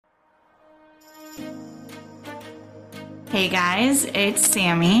Hey guys, it's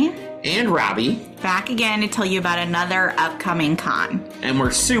Sammy. And Robbie. Back again to tell you about another upcoming con. And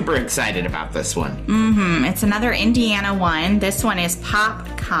we're super excited about this one. It's another Indiana one. This one is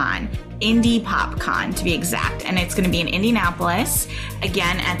PopCon. Indie PopCon to be exact. And it's going to be in Indianapolis,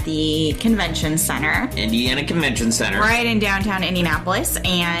 again at the Convention Center. Indiana Convention Center. Right in downtown Indianapolis.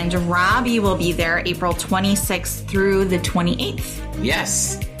 And Robbie will be there April 26th through the 28th.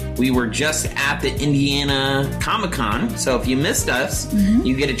 Yes. We were just at the Indiana Comic-Con, so if you missed us,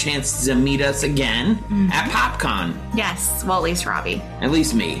 you get a chance to meet us again at PopCon. Yes, well, at least Robbie. At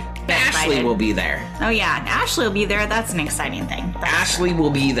least me. Ashley will be there. Oh yeah, Ashley will be there. That's an exciting thing. Ashley will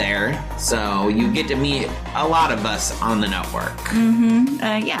be there, so you get to meet a lot of us on the network.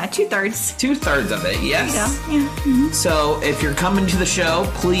 Yeah, 2/3. 2/3 of it, yes. There you go. Yeah. So if you're coming to the show,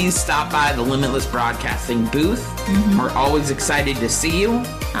 please stop by the Limitless Broadcasting booth. We're always excited to see you.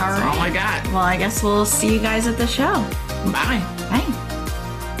 That's all I got. Well, I guess we'll see you guys at the show. Bye. Bye.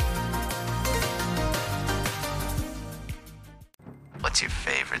 What's your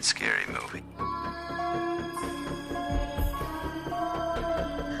favorite scary movie?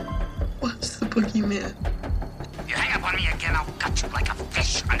 What's the boogeyman? You hang up on me again, I'll cut you like a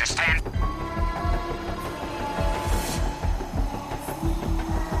fish, understand?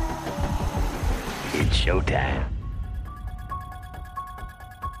 It's showtime.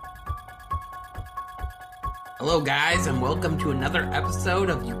 Hello, guys, and welcome to another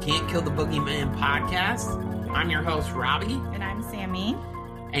episode of You Can't Kill the Boogeyman podcast. I'm your host, Robbie. And I'm Sammy.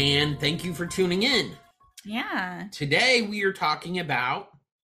 And thank you for tuning in. Yeah. Today, we are talking about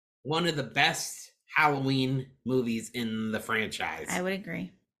one of the best Halloween movies in the franchise. I would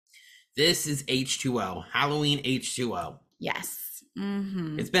agree. This is H20, Halloween H20. Yes.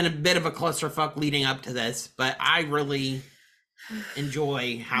 It's been a bit of a clusterfuck leading up to this, but I really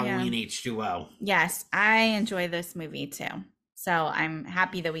enjoy Halloween H20. Yes, I enjoy this movie too. So I'm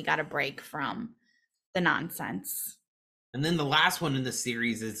happy that we got a break from the nonsense. And then the last one in the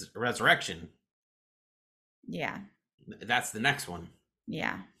series is Resurrection. Yeah. That's the next one.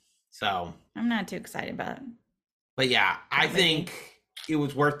 Yeah. So I'm not too excited about it. But yeah, I think it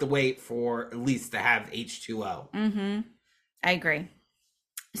was worth the wait for at least to have H20. I agree.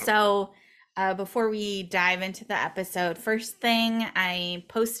 So before we dive into the episode, first thing I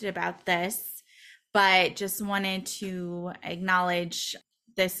posted about this, but just wanted to acknowledge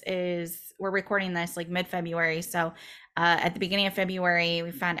we're recording this like mid-February. So at the beginning of February,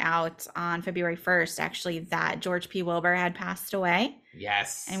 we found out on February 1st, actually, that George P. Wilbur had passed away.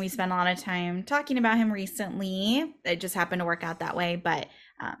 Yes. And we spent a lot of time talking about him recently. It just happened to work out that way. But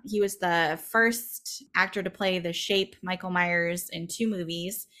he was the first actor to play the Shape Michael Myers in 2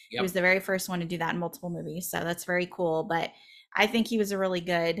 movies. He was the very first one to do that in multiple movies. So that's very cool. But I think he was a really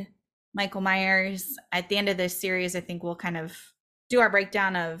good Michael Myers. At the end of this series, I think we'll kind of do our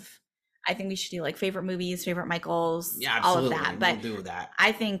breakdown of, I think we should do like favorite movies, favorite Michaels, all of that. But we'll do that.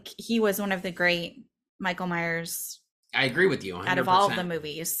 I think he was one of the great Michael Myers. I agree with you 100%. Out of all of the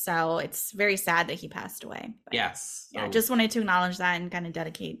movies. So it's very sad that he passed away. But yes. Yeah, just wanted to acknowledge that and kind of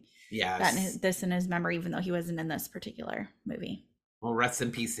dedicate this in his memory, even though he wasn't in this particular movie. Well, rest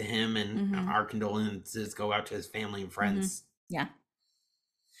in peace to him, and our condolences go out to his family and friends. Yeah.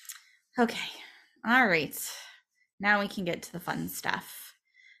 Okay. All right. Now we can get to the fun stuff.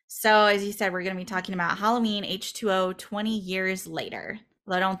 So as you said, we're going to be talking about Halloween H20 20 years later.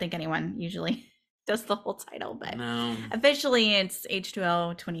 Well, I don't think anyone usually does the whole title, but no. Officially it's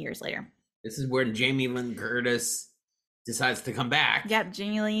H20 20 years later. This is where Jamie Lynn Curtis decides to come back. Yep,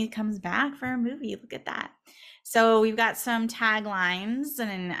 Jamie Lee comes back for a movie. Look at that. So we've got some taglines,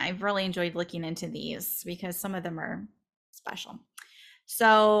 and I've really enjoyed looking into these because some of them are special.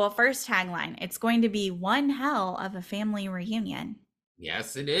 So first tagline, it's going to be one hell of a family reunion.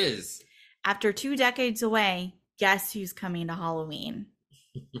 Yes, it is. After 2 decades away, guess who's coming to Halloween?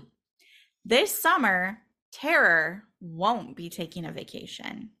 This summer, terror won't be taking a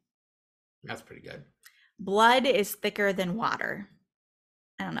vacation. That's pretty good. Blood is thicker than water.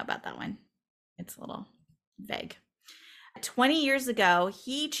 I don't know about that one. It's a little vague. 20 years ago,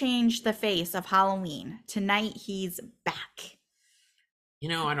 he changed the face of Halloween. Tonight, he's back. You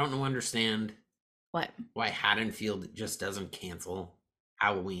know, I don't understand what why Haddonfield just doesn't cancel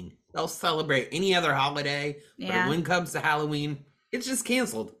Halloween. They'll celebrate any other holiday, but when it comes to Halloween, it's just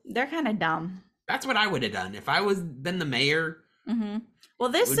canceled. They're kind of dumb. That's what I would have done if I was been the mayor. Well,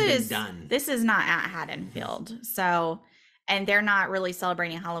 this is done. This is not at Haddonfield, so, and they're not really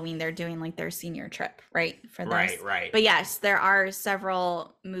celebrating Halloween. They're doing like their senior trip, right? For this, right. But yes, there are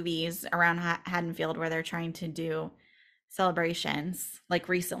several movies around Haddonfield where they're trying to do celebrations, like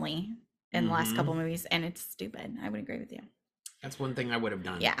recently. in the last couple movies, and it's stupid. I would agree with you. That's one thing I would have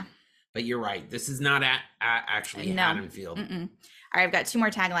done. Yeah. But you're right. This is not actually Haddonfield. All right, I've got 2 more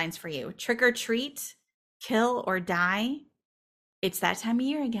taglines for you. Trick or treat, kill or die. It's that time of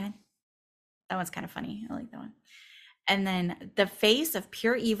year again. That one's kind of funny. I like that one. And then the face of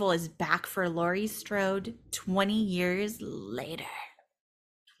pure evil is back for Laurie Strode 20 years later.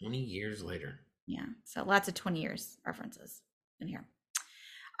 20 years later. Yeah. So lots of 20 years references in here.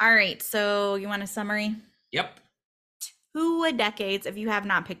 All right. So you want a summary? Yep. 2 decades. If you have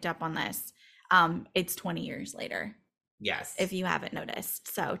not picked up on this, it's 20 years later. Yes. If you haven't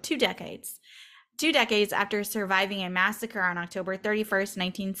noticed. So 2 decades. 2 decades after surviving a massacre on October 31st,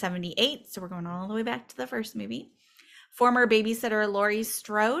 1978. So we're going all the way back to the first movie. Former babysitter Laurie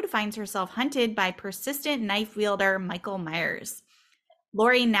Strode finds herself hunted by persistent knife wielder Michael Myers.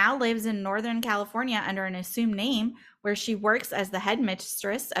 Laurie now lives in Northern California under an assumed name, where she works as the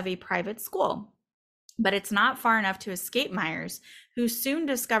headmistress of a private school. But it's not far enough to escape Myers, who soon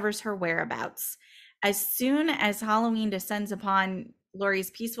discovers her whereabouts. As soon as Halloween descends upon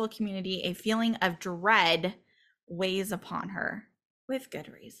Laurie's peaceful community, a feeling of dread weighs upon her, with good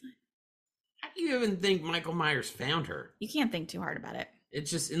reason. How do you even think Michael Myers found her? You can't think too hard about it. It's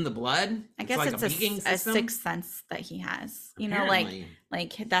just in the blood? I guess like it's a sixth sense that he has. You Apparently. know,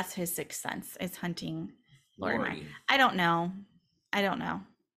 like that's his sixth sense, is hunting Laurie. Laurie. I don't know.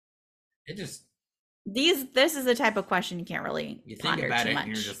 It just... This is the type of question you can't really You think ponder about too it much.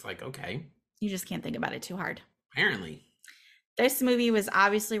 and you're just like, okay. You just can't think about it too hard. Apparently. This movie was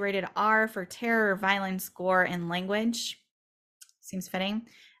obviously rated R for terror, violence, gore, and language. Seems fitting.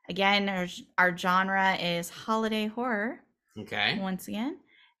 Again, our genre is holiday horror. Okay. Once again,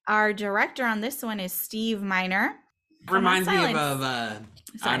 our director on this one is Steve Miner. Reminds me of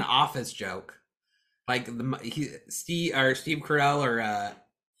an Office joke. Like Steve Carell, or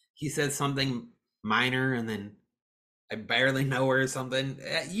he said something minor, and then I barely know her or something.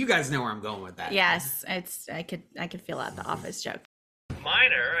 You guys know where I'm going with that. Yes, I could feel out the Office joke.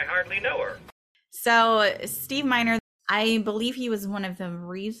 Minor, I hardly know her. So Steve Miner, I believe he was one of the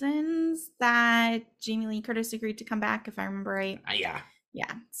reasons that Jamie Lee Curtis agreed to come back, if I remember right. Yeah.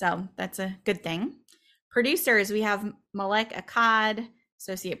 So that's a good thing. Producers, we have Malek Akkad,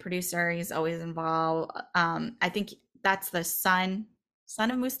 associate producer. He's always involved. I think that's the son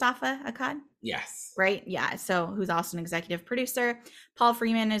of Mustafa Akkad. Yes. Right? Yeah. So who's also an executive producer. Paul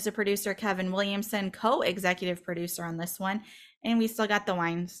Freeman is a producer. Kevin Williamson, co-executive producer on this one. And we still got the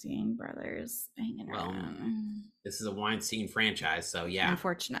Weinstein brothers hanging around. This is a Weinstein franchise, so yeah.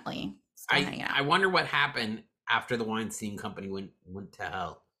 Unfortunately. Still hanging out. I wonder what happened after the Weinstein company went to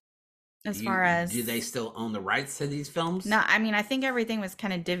hell. Do they still own the rights to these films? No, I mean, I think everything was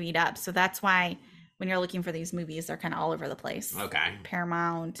kind of divvied up. So that's why when you're looking for these movies, they're kind of all over the place. Okay.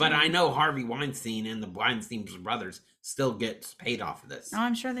 Paramount. But I know Harvey Weinstein and the Weinstein brothers still get paid off of this. Oh,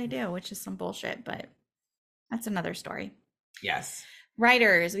 I'm sure they do, which is some bullshit, but that's another story. Yes.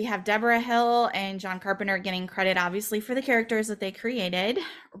 Writers, we have Deborah Hill and John Carpenter getting credit, obviously, for the characters that they created.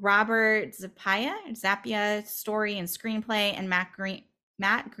 Robert Zappia, story and screenplay, and Matt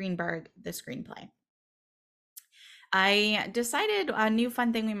Greenberg, the screenplay. I decided a new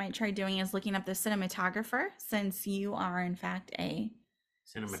fun thing we might try doing is looking up the cinematographer, since you are, in fact, a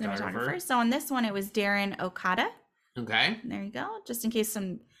cinematographer. So on this one, it was Darren Okada. Okay. There you go. Just in case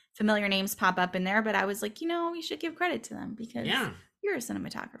some familiar names pop up in there, but I was like, we should give credit to them because you're a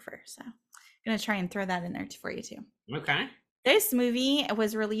cinematographer. So I'm going to try and throw that in there for you too. Okay. This movie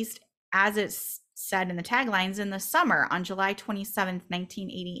was released, as it's said in the taglines, in the summer on July 27th,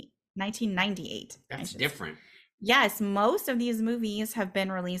 1998. That's different. Yes, most of these movies have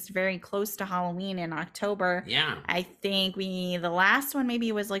been released very close to Halloween in October. Yeah. I think the last one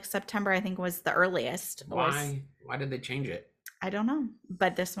maybe was like September, I think was the earliest. Why did they change it? I don't know,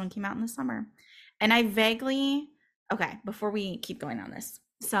 but this one came out in the summer. And okay, before we keep going on this.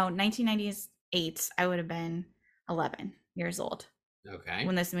 So 1998, I would have been 11 years old. Okay.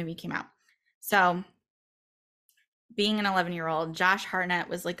 When this movie came out. So being an 11-year-old, Josh Hartnett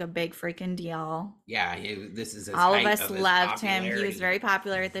was like a big freaking deal. Yeah, this is all of us loved him. He was very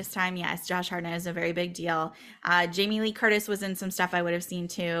popular at this time. Yes, Josh Hartnett is a very big deal. Jamie Lee Curtis was in some stuff I would have seen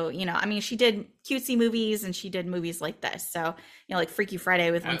too. I mean, she did cutesy movies and she did movies like this. So, like Freaky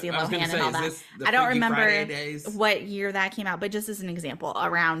Friday with Lindsay Lohan and all that. I don't remember what year that came out, but just as an example,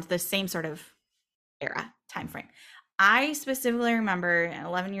 around the same sort of era, time frame. I specifically remember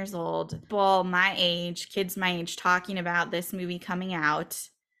 11 years old, people my age, kids my age, talking about this movie coming out.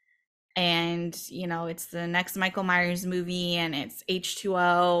 And, it's the next Michael Myers movie and it's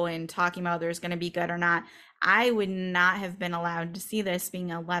H20 and talking about whether it's going to be good or not. I would not have been allowed to see this being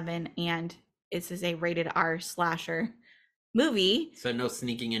 11, and this is a rated R slasher movie. So no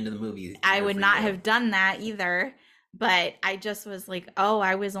sneaking into the movie. I would not have done that either. But I just was like, oh,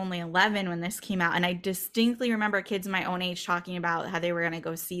 I was only 11 when this came out. And I distinctly remember kids my own age talking about how they were going to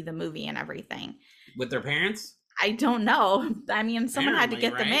go see the movie and everything. With their parents? I don't know. I mean, someone had to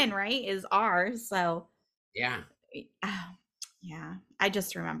get them in, right? Is ours. So. Yeah. Yeah. I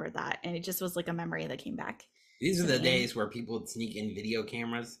just remembered that. And it just was like a memory that came back. These are the days where people would sneak in video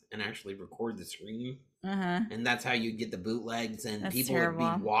cameras and actually record the screen. And that's how you get the bootlegs, and that's people would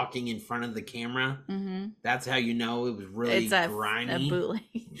be walking in front of the camera. That's how you know it was really grimy. A bootleg.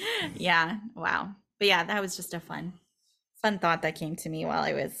 Yeah. Wow. But yeah, that was just a fun thought that came to me while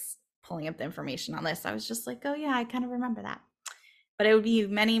I was pulling up the information on this. I was just like, oh yeah, I kind of remember that. But it would be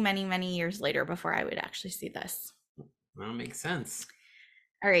many, many, many years later before I would actually see this. Well, that makes sense.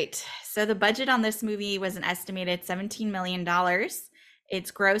 All right. So the budget on this movie was an estimated $17 million. Its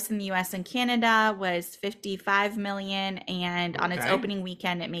gross in the US and Canada was $55 million, and on its opening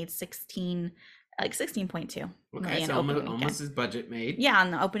weekend, it made 16.2 million. So almost his budget made. Yeah,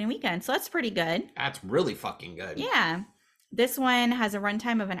 on the opening weekend. So that's pretty good. That's really fucking good. Yeah. This one has a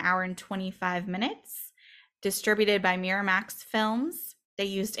runtime of 1 hour and 25 minutes. Distributed by Miramax Films. They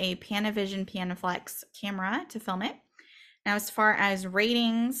used a Panavision Panaflex camera to film it. Now, as far as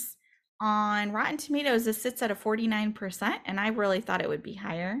ratings, on Rotten Tomatoes, this sits at a 49%, and I really thought it would be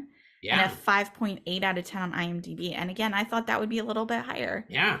higher. Yeah. And a 5.8 out of 10 on IMDb. And again, I thought that would be a little bit higher.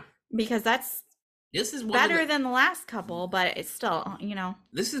 Yeah. Because this is better than the last couple, but it's still,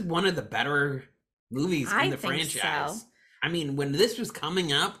 This is one of the better movies in the franchise. So. I mean, when this was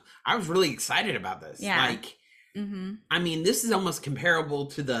coming up, I was really excited about this. Yeah. Like, I mean, this is almost comparable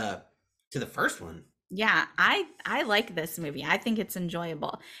to the first one. Yeah, I like this movie. I think it's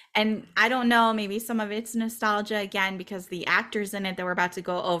enjoyable. And I don't know, maybe some of it's nostalgia again, because the actors in it that we're about to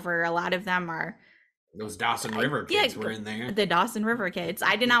go over, a lot of them are those Dawson River kids were in there. The Dawson River kids.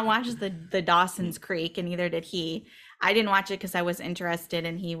 I did not watch the Dawson's Creek, and neither did he. I didn't watch it because I was interested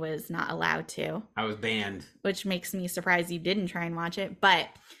and he was not allowed to. I was banned. Which makes me surprised you didn't try and watch it. But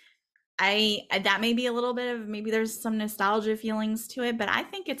that may be a little bit of, maybe there's some nostalgia feelings to it, but I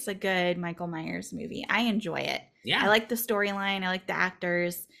think it's a good Michael Myers movie. I enjoy it. Yeah. I like the storyline. I like the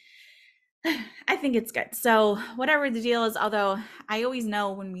actors. I think it's good. So whatever the deal is, although I always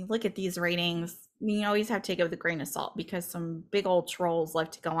know when we look at these ratings, we always have to take it with a grain of salt, because some big old trolls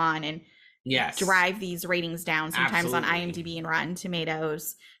love to go on and drive these ratings down sometimes on IMDb and Rotten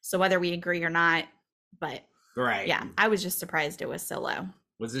Tomatoes. So whether we agree or not, but yeah, I was just surprised it was so low.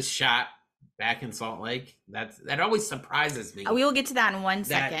 Was this shot back in Salt Lake? That always surprises me. We will get to that in one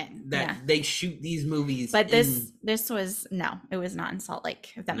second. They shoot these movies. But this was, no, it was not in Salt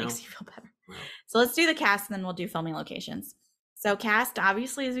Lake, if that makes you feel better. No. So let's do the cast, and then we'll do filming locations. So cast,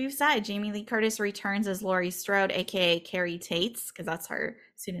 obviously, as we've said, Jamie Lee Curtis returns as Laurie Strode, aka Carrie Tates, because that's her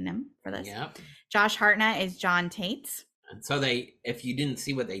pseudonym for this. Yep. Josh Hartnett is John Tate. And so if you didn't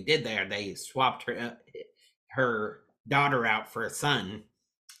see what they did there, they swapped her daughter out for a son.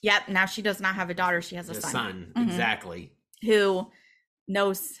 Yep. Now she does not have a daughter. She has a son. Exactly. Who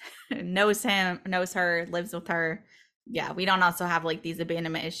knows him, knows her, lives with her. Yeah. We don't also have like these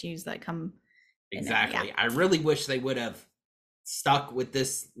abandonment issues that come. Exactly. Yeah. I really wish they would have stuck with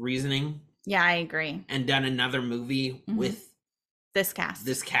this reasoning. Yeah, I agree. And done another movie with this cast.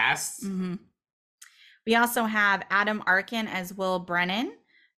 We also have Adam Arkin as Will Brennan,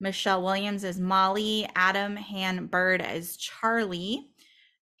 Michelle Williams as Molly, Adam Han Bird as Charlie,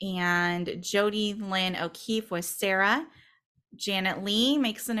 and Jodie Lynn O'Keefe was Sarah. Janet Leigh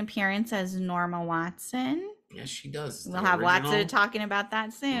makes an appearance as Norma Watson. Yes, she does. We'll have lots of talking about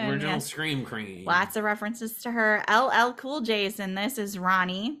that soon. Original Scream Queen. Lots of references to her. LL Cool J is in this as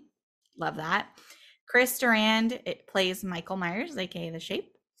Ronnie. Love that. Chris Durand plays Michael Myers, aka The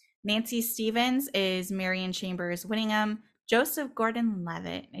Shape. Nancy Stevens is Marion Chambers Whittingham. Joseph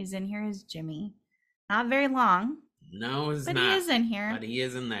Gordon-Levitt is in here as Jimmy. Not very long. No, he's not. But he is in here. But he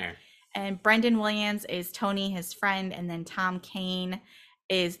is in there. And Brendan Williams is Tony, his friend. And then Tom Kane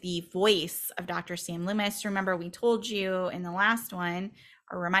is the voice of Dr. Sam Loomis. Remember, we told you in the last one,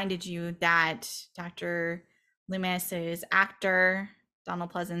 or reminded you, that Dr. Loomis's actor, Donald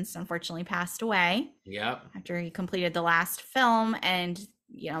Pleasance, unfortunately passed away. Yep. After he completed the last film, and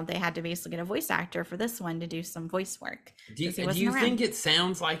they had to basically get a voice actor for this one to do some voice work. Do you think it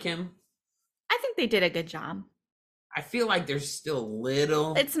sounds like him? I think they did a good job. I feel like there's still a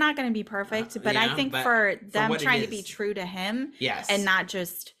little. It's not going to be perfect, but I think for them trying to be true to him, and not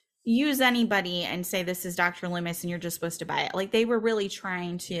just use anybody and say this is Dr. Loomis and you're just supposed to buy it. Like, they were really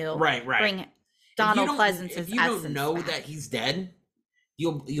trying to bring Donald Pleasance's essence. If you don't know that he's dead,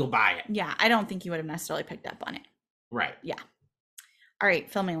 you'll buy it. Yeah, I don't think you would have necessarily picked up on it. Right. Yeah. All right,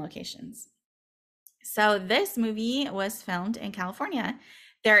 filming locations. So this movie was filmed in California.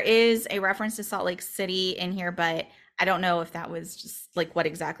 There is a reference to Salt Lake City in here, but I don't know if that was just like what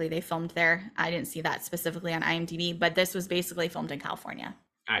exactly they filmed there. I didn't see that specifically on IMDb, but this was basically filmed in California.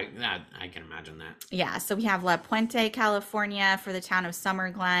 I can imagine that. Yeah, so we have La Puente, California for the town of Summer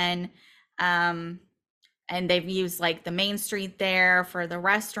Glen. And they've used like the main street there for the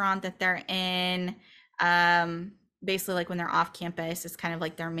restaurant that they're in. Basically like when they're off campus, it's kind of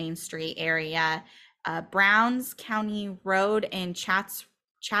like their main street area. Browns County Road in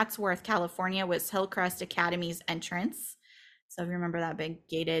Chatsworth, California was Hillcrest Academy's entrance. So if you remember that big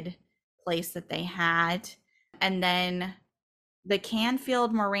gated place that they had. And then the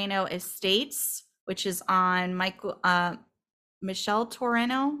Canfield Moreno Estates, which is on Michael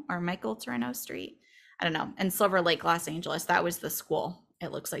Torreno Street. I don't know. And Silver Lake, Los Angeles. That was the school.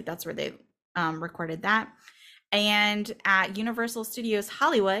 It looks like that's where they recorded that. And at Universal Studios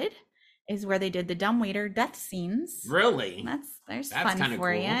Hollywood is where they did the dumbwaiter death scenes. Really? That's fun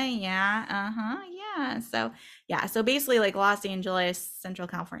for cool. You. Yeah. Yeah. So basically like Los Angeles, Central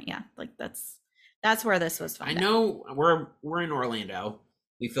California. Yeah, like that's where this was filmed. I know we're in Orlando.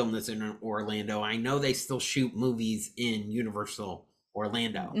 We filmed this in Orlando. I know they still shoot movies in Universal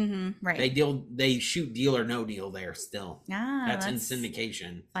Orlando. Mm-hmm, right. They shoot Deal or No Deal there still. That's in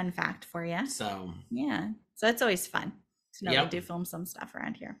syndication. Fun fact for you. So yeah. So it's always fun to know they do film some stuff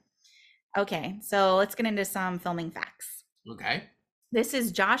around here. Okay, so let's get into some filming facts. Okay. This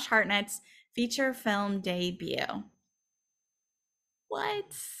is Josh Hartnett's feature film debut. What?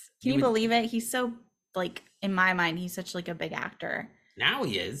 Can you believe it? He's so, like, in my mind, he's such like a big actor. Now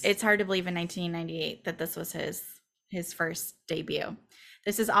he is. It's hard to believe in 1998 that this was his first debut.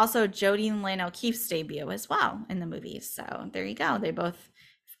 This is also Jodie Lynn O'Keefe's debut as well in the movies. So there you go. They both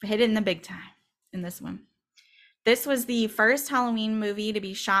hit it in the big time in this one. This was the first Halloween movie to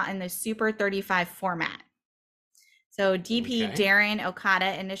be shot in the Super 35 format. So DP Darren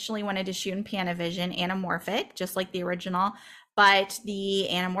Okada initially wanted to shoot in Panavision anamorphic, just like the original, but the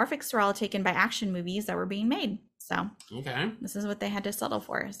anamorphics were all taken by action movies that were being made. So this is what they had to settle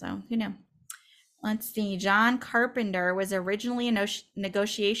for. So who knew? Let's see. John Carpenter was originally in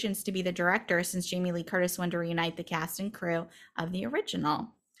negotiations to be the director since Jamie Lee Curtis wanted to reunite the cast and crew of the original.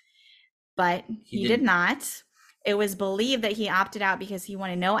 But he did not. It was believed that he opted out because he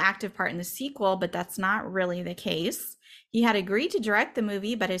wanted no active part in the sequel, but that's not really the case. He had agreed to direct the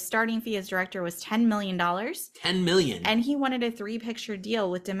movie, but his starting fee as director was $10 million. $10 million. And he wanted a 3-picture deal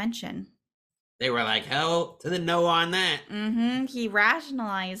with Dimension. They were like, hell to the no on that. He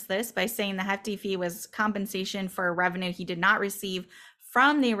rationalized this by saying the hefty fee was compensation for revenue he did not receive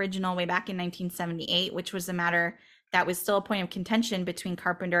from the original way back in 1978, which was a matter that was still a point of contention between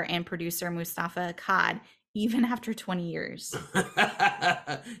Carpenter and producer Mustafa Akkad, even after 20 years.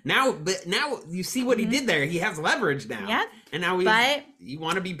 Now you see what he did there. He has leverage now. Yeah. And now you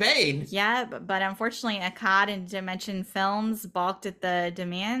want to be paid. Yeah, but unfortunately, Akkad and Dimension Films balked at the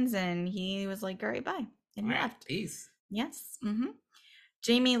demands, and he was like, all right, bye. And he left. Peace. Yes.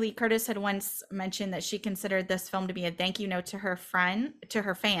 Jamie Lee Curtis had once mentioned that she considered this film to be a thank you note to her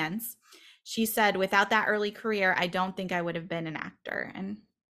fans. She said, without that early career, I don't think I would have been an actor. And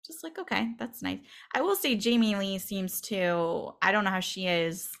just like, okay, that's nice. I will say Jamie Lee seems to, I don't know how she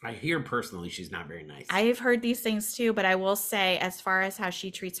is. I hear personally she's not very nice. I've heard these things too, but I will say as far as how she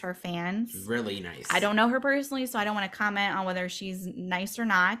treats her fans. Really nice. I don't know her personally, so I don't want to comment on whether she's nice or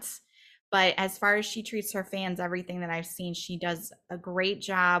not. But as far as she treats her fans, everything that I've seen, she does a great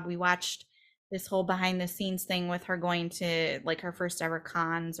job. We watched this whole behind the scenes thing with her going to like her first ever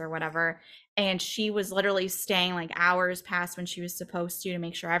cons or whatever. And she was literally staying like hours past when she was supposed to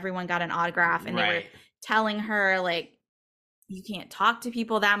make sure everyone got an autograph. And they were telling her like, you can't talk to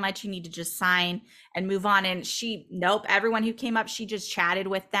people that much. You need to just sign and move on. And nope. Everyone who came up, she just chatted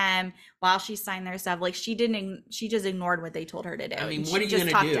with them while she signed their stuff. Like she just ignored what they told her to do. I mean, what are you just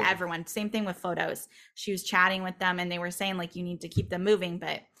gonna talked do? to everyone. Same thing with photos. She was chatting with them and they were saying like, you need to keep them moving,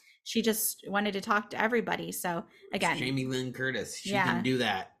 but she just wanted to talk to everybody. So again, it's Jamie Lynn Curtis. She can do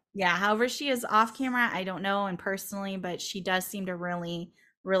that. Yeah. However she is off camera, I don't know. And personally, but she does seem to really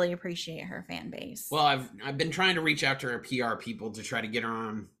appreciate her fan base. Well, I've been trying to reach out to her PR people to try to get her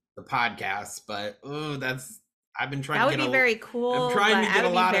on the podcast, but I've been trying that to get would be very cool. I'm trying to get I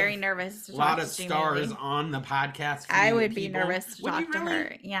would be very nervous to talk to stars Lee. On the podcast. I would be nervous to talk to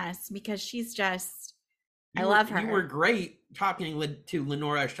her. Yes, because she's just I love her. You were great talking to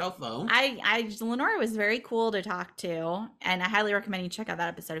Lenora Shelfo. Lenora was very cool to talk to, and I highly recommend you check out that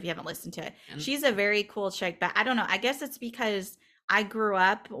episode if you haven't listened to it. And she's a very cool chick, but I don't know. I guess it's because I didn't grow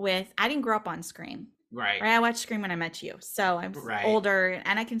up on Scream. Right. I watched Scream When I Met You. So I'm older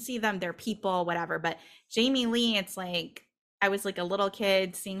and I can see them, they're people, whatever. But Jamie Lee, it's like, I was like a little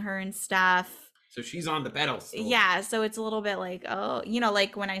kid seeing her and stuff. So she's on the pedestal. Yeah. So it's a little bit like, oh,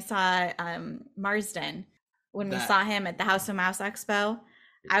 like when I saw Marsden, when we saw him at the House of Mouse Expo,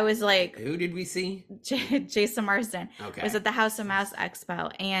 I was like, who did we see? Jason Marsden. Okay. Was at the House of Mouse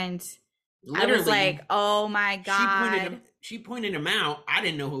Expo. And literally, I was like, oh my God. She pointed him out. I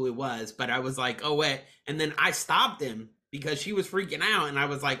didn't know who it was, but I was like, oh, wait. And then I stopped him because she was freaking out. And I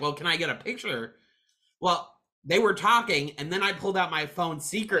was like, well, can I get a picture? Well, they were talking. And then I pulled out my phone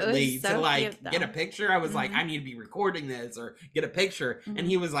secretly to like get a picture. I was like, I need to be recording this or get a picture. And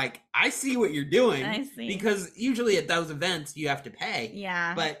he was like, I see what you're doing. I see. Because usually at those events, you have to pay.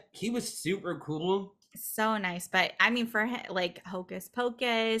 Yeah. But he was super cool. So nice. But I mean, for like Hocus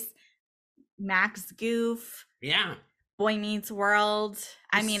Pocus, Max Goof. Yeah. Boy Meets World.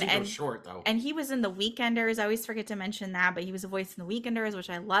 He's super short though. And he was in The Weekenders. I always forget to mention that, but he was a voice in The Weekenders, which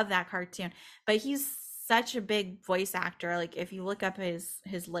I love that cartoon. But he's such a big voice actor. Like if you look up his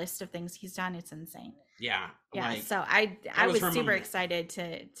list of things he's done, it's insane. Yeah. Yeah. Like, so I was super excited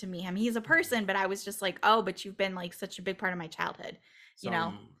to meet him. He's a person, but I was just like, oh, but you've been like such a big part of my childhood. So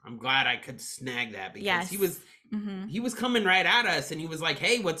I'm glad I could snag that because he was coming right at us and he was like,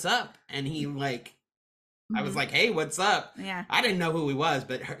 hey, what's up? And he like, I was like, hey, what's up? Yeah. I didn't know who he was,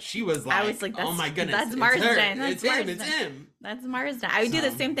 but she was like, I was like, oh my goodness. That's Marsden. It's him. That's Marsden. I would do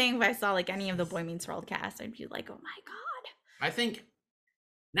the same thing if I saw like any of the Boy Meets World cast. I'd be like, oh my God. I think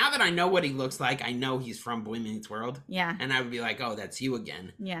now that I know what he looks like, I know he's from Boy Meets World. Yeah. And I would be like, oh, that's you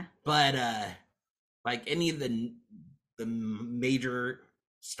again. Yeah. But like any of the major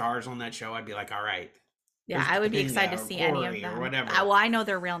stars on that show, I'd be like, all right. Yeah, I would be excited to see any of them. Or whatever. Well, I know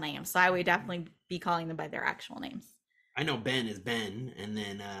their real names, so I would definitely be calling them by their actual names. I know Ben is Ben, and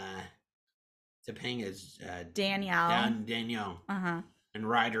then Topanga is Danielle. Danielle. Uh-huh. And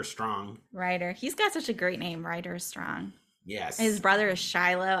Ryder Strong. Ryder. He's got such a great name, Ryder Strong. Yes. His brother is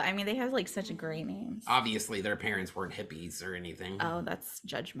Shiloh. I mean, they have like such a great names. Obviously, their parents weren't hippies or anything. Oh, that's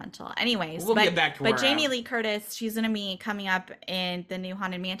judgmental. Anyways, we'll get back to but Jamie Lee Curtis, she's gonna be coming up in the new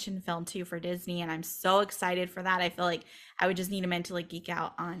Haunted Mansion film too for Disney, and I'm so excited for that. I feel like I would just need a minute to like geek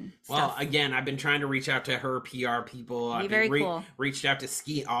out on stuff. Well, again, I've been trying to reach out to her PR people. I've very cool. Reached out to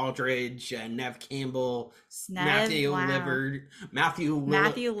Skeet Aldridge, Nev Campbell, Matthew Lillard. Matthew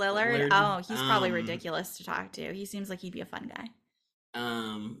Lillard. Oh, he's probably ridiculous to talk to. He seems like he'd be a fun guy.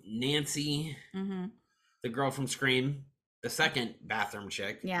 Nancy, the girl from Scream, the second bathroom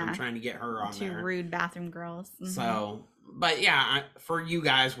chick. Yeah, I'm trying to get her on there. Two rude bathroom girls. So, but yeah, for you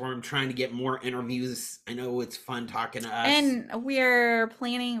guys, where I'm trying to get more interviews. I know it's fun talking to us, and we're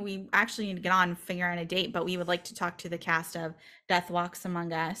planning. We actually need to get on and figure out a date, but we would like to talk to the cast of Death Walks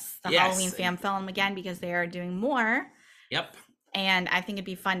Among Us, the Halloween fan film again, because they are doing more. Yep. And I think it'd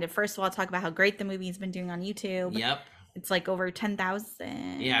be fun to first of all talk about how great the movie's been doing on YouTube. Yep. It's like over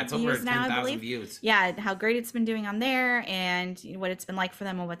 10,000. Yeah, it's over 10,000 views. Yeah, how great it's been doing on there and what it's been like for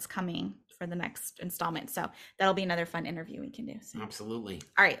them and what's coming for the next installment. So that'll be another fun interview we can do. So. Absolutely.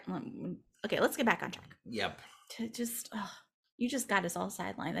 All right. Okay, let's get back on track. Yep. You just got us all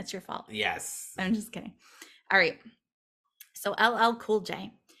sidelined. That's your fault. Yes. I'm just kidding. All right. So LL Cool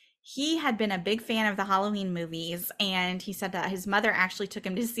J. He had been a big fan of the Halloween movies, and he said that his mother actually took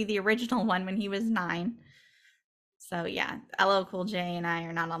him to see the original one when he was 9. So yeah, LL Cool J and I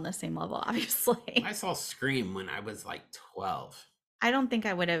are not on the same level, obviously. I saw Scream when I was like 12. I don't think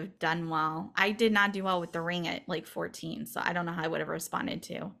I would have done well. I did not do well with The Ring at like 14, so I don't know how I would have responded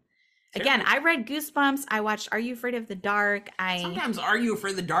to. Again, I read Goosebumps. I watched Are You Afraid of the Dark? Sometimes Are You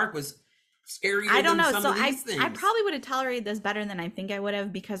Afraid of the Dark was scarier I don't know. Than some of these things. I probably would have tolerated this better than I think I would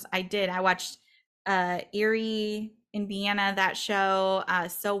have because I did. I watched Erie, Indiana, that show,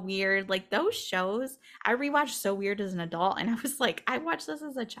 So Weird. Like those shows, I rewatched So Weird as an adult, and I was like, I watched this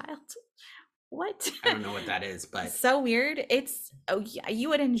as a child. What? I don't know what that is, but So Weird. It's you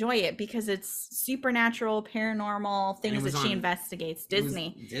would enjoy it because it's supernatural, paranormal things that she investigates.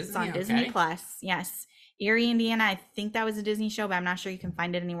 Disney. It's on Disney Plus. Yes. Erie, Indiana. I think that was a Disney show, but I'm not sure you can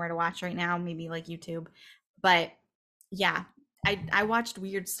find it anywhere to watch right now. Maybe like YouTube. But yeah, I watched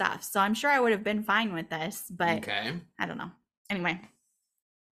weird stuff, so I'm sure I would have been fine with this. But I don't know. Anyway,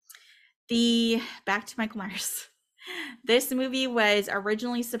 back to Michael Myers. This movie was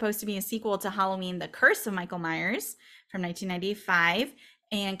originally supposed to be a sequel to Halloween: The Curse of Michael Myers from 1995.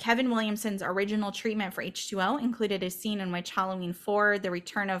 And Kevin Williamson's original treatment for H2O included a scene in which Halloween 4, The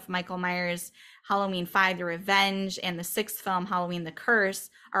Return of Michael Myers, Halloween 5, The Revenge, and the sixth film, Halloween the Curse,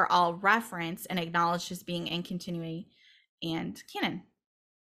 are all referenced and acknowledged as being in continuity and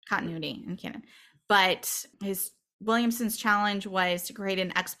continuity and canon. But Williamson's challenge was to create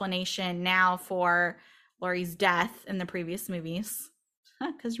an explanation now for Laurie's death in the previous movies.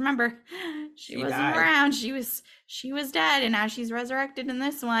 Because remember, she wasn't died. Around. She was dead, and now she's resurrected in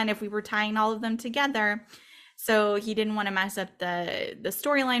this one. If we were tying all of them together, so he didn't want to mess up the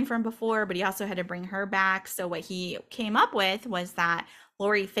storyline from before, but he also had to bring her back. So what he came up with was that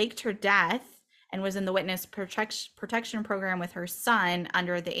Laurie faked her death and was in the witness protection program with her son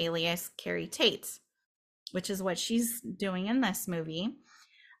under the alias Carrie Tate, which is what she's doing in this movie.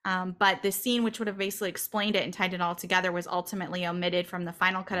 But the scene which would have basically explained it and tied it all together was ultimately omitted from the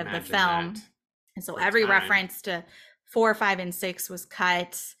final cut of the film. And so every reference to 4, 5, and 6 was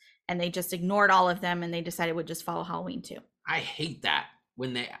cut, and they just ignored all of them, and they decided it would just follow Halloween 2. I hate that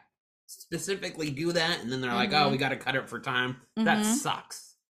when they specifically do that, and then they're like, oh, we got to cut it for time. That sucks.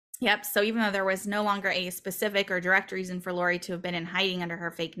 Yep. So even though there was no longer a specific or direct reason for Laurie to have been in hiding under her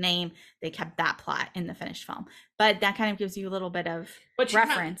fake name, they kept that plot in the finished film. But that kind of gives you a little bit of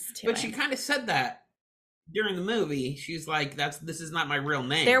reference to it. But she kind of said that during the movie. She's like, this is not my real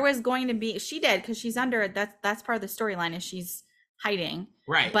name. There was going to be, she did, because she's under, that's part of the storyline is she's hiding.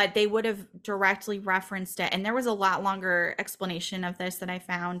 Right. But they would have directly referenced it. And there was a lot longer explanation of this that I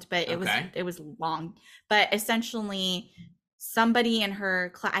found, but it was long. But essentially, somebody in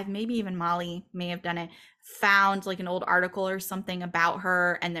her class, maybe even Molly may have done it, found like an old article or something about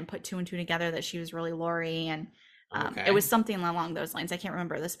her and then put 2 and 2 together that she was really Laurie. And it was something along those lines. I can't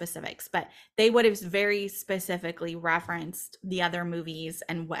remember the specifics, but they would have very specifically referenced the other movies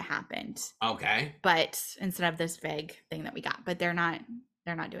and what happened. Okay. But instead of this vague thing that we got, but they're not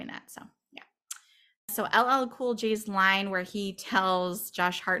doing that. So yeah. So LL Cool J's line where he tells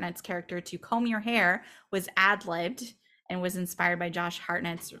Josh Hartnett's character to comb your hair was ad-libbed and was inspired by Josh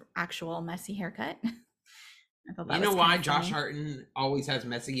Hartnett's actual messy haircut. You know why Josh Hartnett always has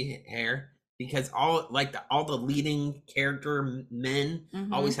messy hair? Because all the leading character men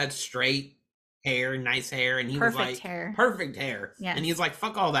always had straight hair, nice hair, and he was like perfect hair. Yes. And he's like,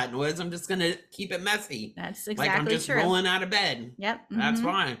 fuck all that noise. I'm just gonna keep it messy. That's exactly like I'm just true. rolling out of bed. Yep. That's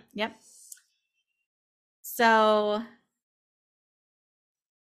why. Yep. So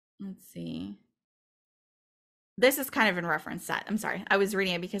let's see. This is kind of in reference to that. I'm sorry. I was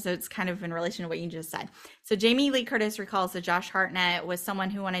reading it because it's kind of in relation to what you just said. So Jamie Lee Curtis recalls that Josh Hartnett was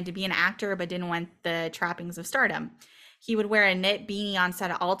someone who wanted to be an actor but didn't want the trappings of stardom. He would wear a knit beanie on set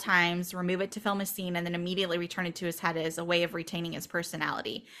at all times, remove it to film a scene, and then immediately return it to his head as a way of retaining his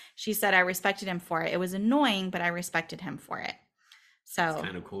personality. She said, I respected him for it. It was annoying, but I respected him for it. So that's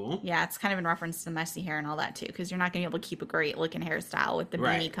kind of cool. Yeah, it's kind of in reference to messy hair and all that too, because you're not going to be able to keep a great looking hairstyle with the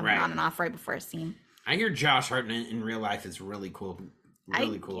beanie coming on and off right before a scene. I hear Josh Hartnett in real life is really cool.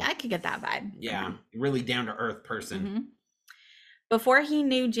 Really cool. I could get that vibe. Yeah, really down to earth person. Before he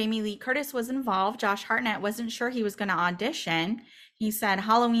knew Jamie Lee Curtis was involved, Josh Hartnett wasn't sure he was going to audition. He said,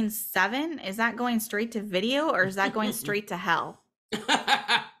 Halloween 7, is that going straight to video or is that going straight to hell?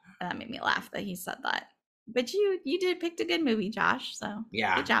 That made me laugh that he said that. But you did pick a good movie, Josh. So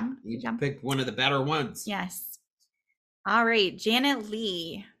yeah, good job. You picked one of the better ones. Yes. All right, Janet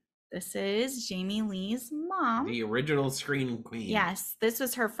Leigh. This is Jamie Lee's mom. The original screen queen. Yes, this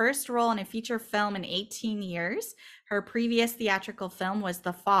was her first role in a feature film in 18 years. Her previous theatrical film was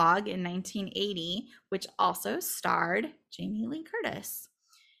The Fog in 1980, which also starred Jamie Lee Curtis.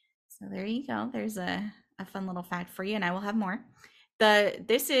 So there you go. There's a fun little fact for you, and I will have more.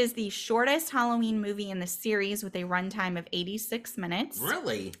 This is the shortest Halloween movie in the series with a runtime of 86 minutes.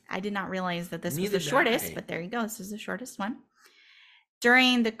 Really? I did not realize that this was the shortest, but there you go. This is the shortest one.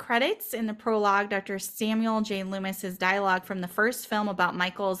 During the credits in the prologue, Dr. Samuel J. Loomis's dialogue from the first film about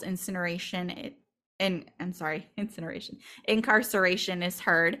Michael's incarceration is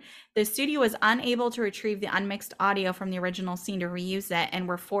heard. The studio was unable to retrieve the unmixed audio from the original scene to reuse it and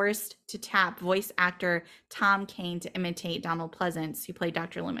were forced to tap voice actor Tom Kane to imitate Donald Pleasance, who played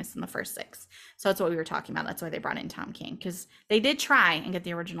Dr. Loomis in the first 6. So that's what we were talking about. That's why they brought in Tom Kane, because they did try and get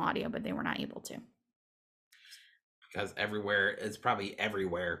the original audio, but they were not able to. Because it's probably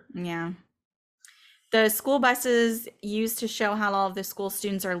everywhere. Yeah. The school buses used to show how all of the school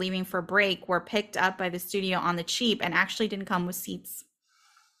students are leaving for break were picked up by the studio on the cheap and actually didn't come with seats.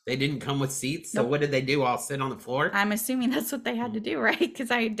 They didn't come with seats? Nope. So what did they do? All sit on the floor? I'm assuming that's what they had to do, right?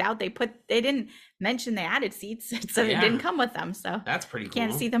 Because I doubt they didn't mention they added seats, so it didn't come with them. So that's pretty cool.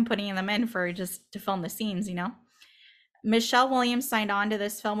 Can't see them putting them in for just to film the scenes, you know? Michelle Williams signed on to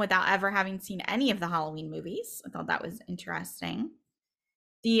this film without ever having seen any of the Halloween movies. I thought that was interesting.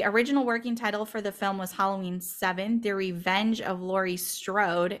 The original working title for the film was Halloween 7, The Revenge of Laurie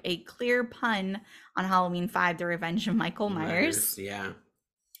Strode, a clear pun on Halloween 5, The Revenge of Michael Myers. Yeah.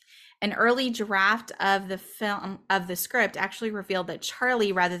 An early draft of the script actually revealed that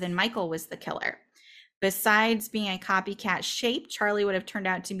Charlie rather than Michael was the killer. Besides being a copycat shape, Charlie would have turned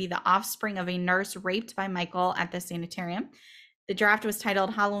out to be the offspring of a nurse raped by Michael at the sanitarium. The draft was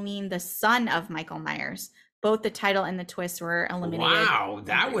titled Halloween, the Son of Michael Myers. Both the title and the twist were eliminated. Wow,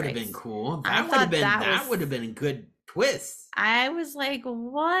 that would have been cool. That would have been a good twist. I was like,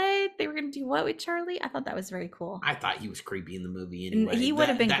 what? They were going to do what with Charlie? I thought that was very cool. I thought he was creepy in the movie anyway. He would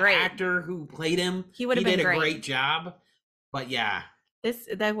have been great. The actor who played him, he did a great job. But yeah.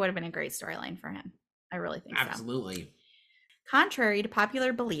 That would have been a great storyline for him. I really think so. Absolutely. Contrary to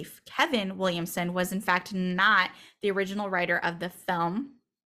popular belief, Kevin Williamson was in fact not the original writer of the film.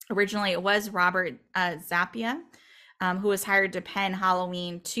 Originally, it was Robert Zappia, who was hired to pen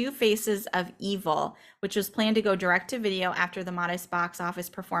Halloween 2 Faces of Evil, which was planned to go direct to video after the modest box office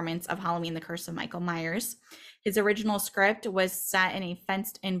performance of Halloween, The Curse of Michael Myers. His original script was set in a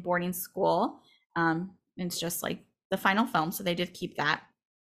fenced-in boarding school. It's just like the final film, so they did keep that.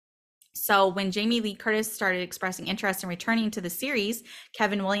 So when Jamie Lee Curtis started expressing interest in returning to the series,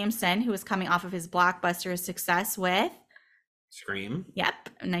 Kevin Williamson, who was coming off of his blockbuster success with Scream. Yep,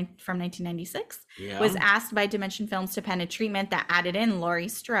 from 1996, yeah. was asked by Dimension Films to pen a treatment that added in Laurie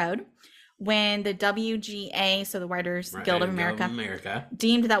Strode. When the WGA, so the Writers Guild of America,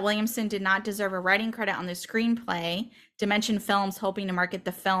 deemed that Williamson did not deserve a writing credit on the screenplay, Dimension Films, hoping to market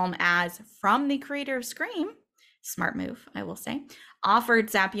the film as from the creator of Scream, smart move, I will say, offered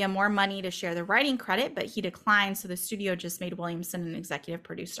Zappia more money to share the writing credit, but he declined, so the studio just made Williamson an executive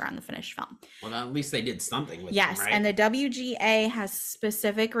producer on the finished film. Well, at least they did something with yes, him, right? And the WGA has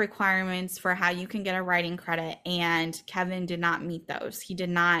specific requirements for how you can get a writing credit, and Kevin did not meet those. He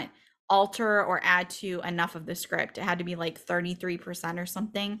did not alter or add to enough of the script. It had to be like 33% or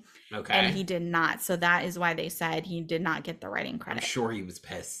something. Okay. And he did not, so that is why they said he did not get the writing credit. I'm sure he was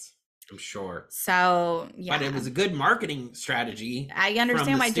pissed. I'm sure. So, yeah. But it was a good marketing strategy. I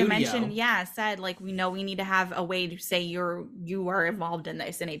understand why Dimension, said, like, we know we need to have a way to say you are involved in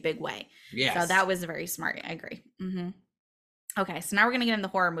this in a big way. Yes. So that was very smart. I agree. Mm-hmm. Okay, so now we're going to get into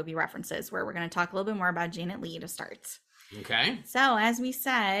horror movie references, where we're going to talk a little bit more about Janet Leigh to start. Okay. So, as we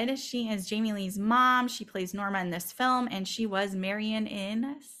said, she is Jamie Lee's mom. She plays Norma in this film, and she was Marion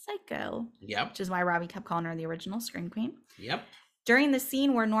in Psycho. Yep. Which is why Robbie kept calling her the original Scream Queen. Yep. During the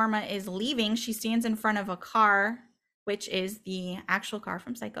scene where Norma is leaving, she stands in front of a car, which is the actual car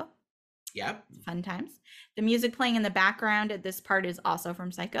from Psycho. Yep. Fun times. The music playing in the background at this part is also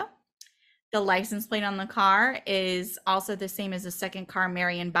from Psycho. The license plate on the car is also the same as the second car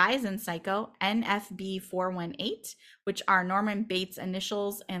Marion buys in Psycho, NFB 418, which are Norman Bates'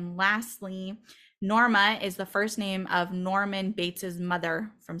 initials. And lastly, Norma is the first name of Norman Bates' mother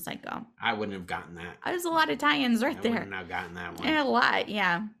from Psycho. I wouldn't have gotten that. There's a lot of tie-ins right there. I wouldn't have gotten that one. A lot,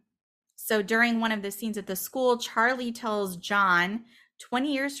 yeah. So during one of the scenes at the school, Charlie tells John,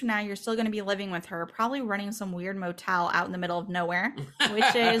 20 years from now, you're still going to be living with her, probably running some weird motel out in the middle of nowhere,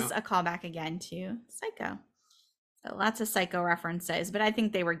 which is a callback again to Psycho. So lots of Psycho references, but I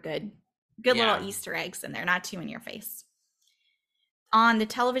think they were good. Good little Easter eggs in there, not too in your face. On the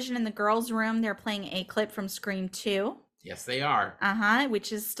television in the girls' room, they're playing a clip from Scream 2. Yes, they are.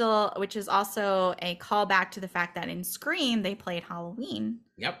 Which is also a callback to the fact that in Scream they played Halloween.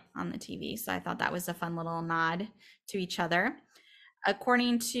 Yep. On the TV. So I thought that was a fun little nod to each other.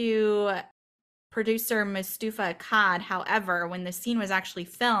 According to producer Mustafa Akkad, however, when the scene was actually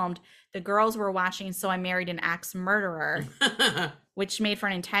filmed, the girls were watching So I Married an Axe Murderer, which made for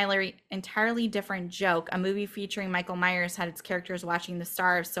an entirely different joke. A movie featuring Michael Myers had its characters watching the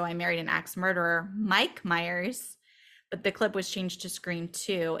star of So I Married an Axe Murderer, Mike Myers, but the clip was changed to Scream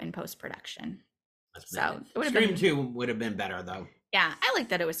 2 in post-production. So Scream 2 would have been better, though. Yeah, I like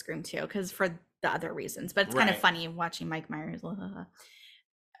that it was Scream 2 because for the other reasons, but it's kind of funny watching Mike Myers.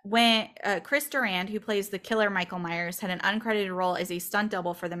 When Chris Durand, who plays the killer Michael Myers, had an uncredited role as a stunt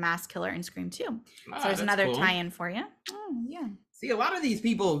double for the masked killer in Scream 2. So there's another tie-in for you. Oh, yeah. See, a lot of these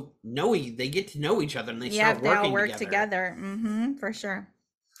people they get to know each other and they start working together. Yeah, they all work together. Mm-hmm, for sure.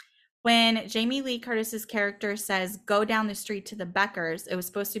 When Jamie Lee Curtis's character says, "Go down the street to the Beckers," it was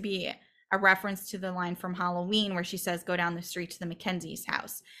supposed to be a reference to the line from Halloween where she says, "Go down the street to the Mackenzie's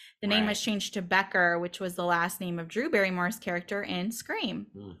house." The name was changed to Becker, which was the last name of Drew Barrymore's character in Scream.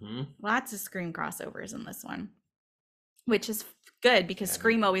 Mm-hmm. Lots of Scream crossovers in this one, which is good because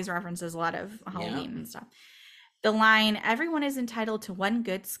Scream always references a lot of Halloween and stuff. The line, "Everyone is entitled to one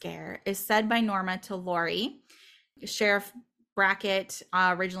good scare," is said by Norma to Laurie. Sheriff Brackett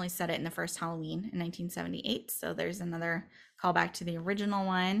originally said it in the first Halloween in 1978. So there's another callback to the original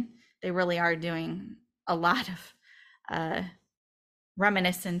one. They really are doing a lot of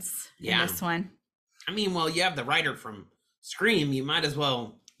reminiscence in this one. I mean, well, you have the writer from Scream. You might as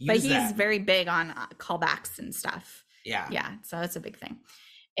well use But he's that. very big on callbacks and stuff. Yeah. Yeah, so it's a big thing.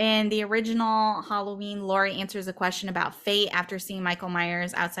 In the original Halloween, Laurie answers a question about fate after seeing Michael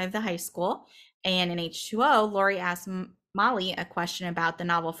Myers outside of the high school. And in H20, Laurie asks Molly a question about the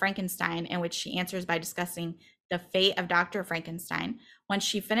novel Frankenstein, in which she answers by discussing the fate of Dr. Frankenstein. Once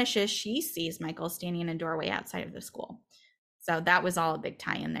she finishes, she sees Michael standing in a doorway outside of the school. So that was all a big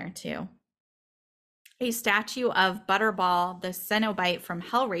tie in there too. A statue of Butterball, the Cenobite from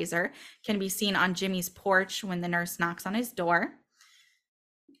Hellraiser, can be seen on Jimmy's porch when the nurse knocks on his door.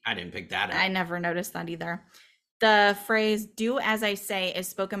 I didn't pick that up. I never noticed that either. The phrase "do as I say"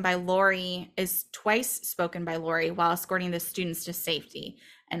 is twice spoken by Laurie while escorting the students to safety.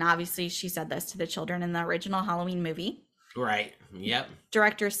 And obviously she said this to the children in the original Halloween movie. Right. Yep.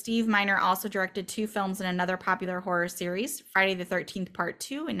 Director Steve Miner also directed 2 films in another popular horror series, Friday the 13th Part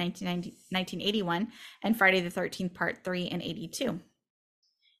 2 in 1981 and Friday the 13th Part 3 in 82.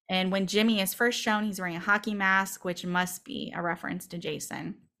 And when Jimmy is first shown, he's wearing a hockey mask, which must be a reference to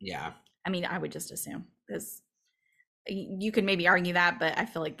Jason. Yeah. I mean, I would just assume, because you could maybe argue that, but I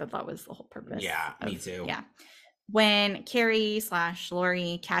feel like that was the whole purpose. Yeah, me too. Yeah. When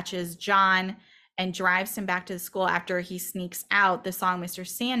Carrie/Laurie catches John and drives him back to the school after he sneaks out, the song Mr.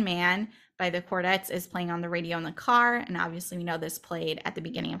 Sandman by the Quartets is playing on the radio in the car. And obviously we know this played at the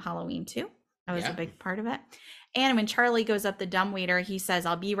beginning of Halloween too. That was a big part of it. And when Charlie goes up the dumbwaiter, he says,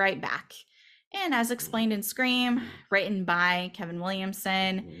 "I'll be right back." And as explained in Scream, written by Kevin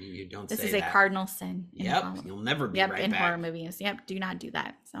Williamson, you don't this say is a that. cardinal sin. You'll never be right back. In horror movies. Yep, do not do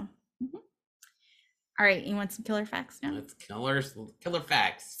that. So, All right, you want some killer facts now? It's killer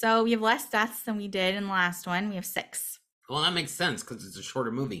facts. So we have less deaths than we did in the last one. We have 6. Well, that makes sense because it's a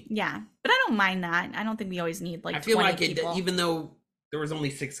shorter movie. Yeah, but I don't mind that. I don't think we always need like. I feel 20 like people. even though there was only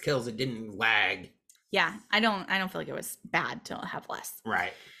 6 kills, it didn't lag. Yeah, I don't feel like it was bad to have less.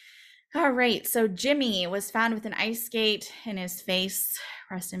 Right. All right, so Jimmy was found with an ice skate in his face.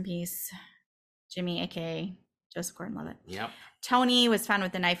 Rest in peace, Jimmy, aka Joseph Gordon-Levitt. Yep. Tony was found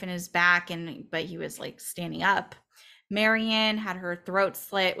with a knife in his back, but he was like standing up. Marion had her throat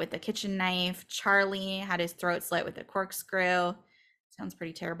slit with a kitchen knife. Charlie had his throat slit with a corkscrew. Sounds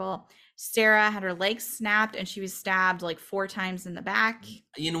pretty terrible. Sarah had her legs snapped and she was stabbed like 4 times in the back.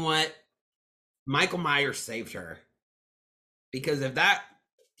 You know what? Michael Myers saved her. Because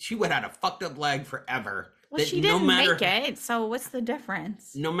she would have had a fucked up leg forever. Well, she didn't make it, so what's the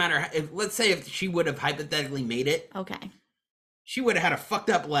difference? No matter, let's say if she would have hypothetically made it. Okay. She would have had a fucked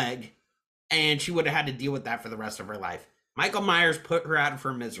up leg, and she would have had to deal with that for the rest of her life. Michael Myers put her out of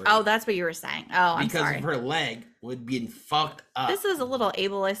her misery. Oh, that's what you were saying. Oh, I'm sorry. Because of her leg would be fucked up. This is a little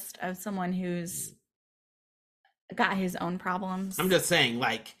ableist of someone who's got his own problems. I'm just saying,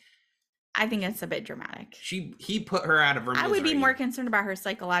 like, I think it's a bit dramatic. He put her out of her misery. I would be more concerned about her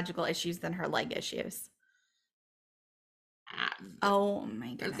psychological issues than her leg issues. Oh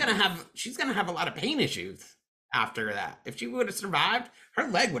my god. She's gonna have a lot of pain issues after that. If she would have survived, her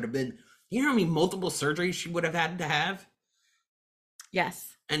leg would have been, you know how many multiple surgeries she would have had to have?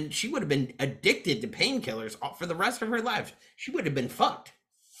 Yes. And she would have been addicted to painkillers for the rest of her life. She would have been fucked.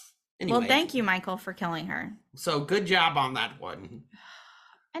 Anyway, well, thank you, Michael, for killing her. So good job on that one.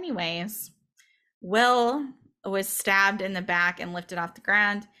 Anyways, Will was stabbed in the back and lifted off the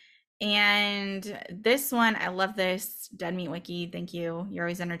ground. And this one, I love this. Dead Meat Wiki, thank you. You're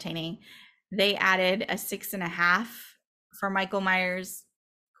always entertaining. They added a 6.5 for Michael Myers ?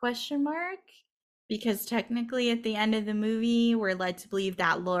 Because technically at the end of the movie, we're led to believe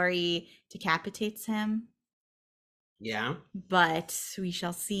that Laurie decapitates him. Yeah. But we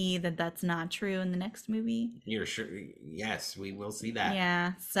shall see that that's not true in the next movie. You're sure? Yes, we will see that.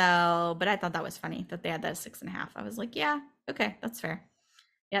 Yeah. So, but I thought that was funny that they had that 6.5. I was like, yeah, okay, that's fair.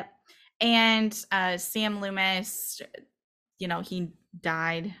 Yep. And Sam Loomis, he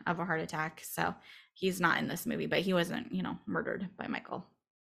died of a heart attack. So he's not in this movie, but he wasn't, murdered by Michael.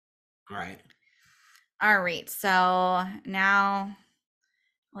 Right. All right. So now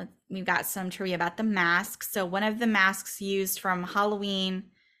we've got some trivia about the masks. So one of the masks used from Halloween,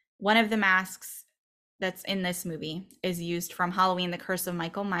 one of the masks that's in this movie is used from Halloween, The Curse of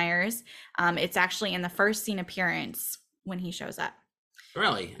Michael Myers. It's actually in the first scene appearance when he shows up.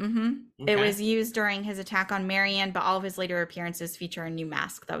 Really? Mm-hmm. Okay. It was used during his attack on Marion, but all of his later appearances feature a new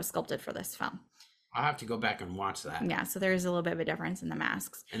mask that was sculpted for this film. I'll have to go back and watch that. Yeah, so there's a little bit of a difference in the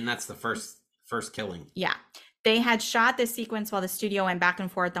masks. And that's the first killing. Yeah. They had shot this sequence while the studio went back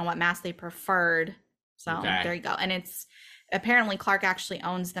and forth on what mask they preferred. So there you go. And it's apparently Clark actually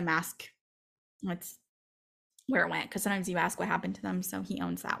owns the mask. That's where it went, because sometimes you ask what happened to them, so he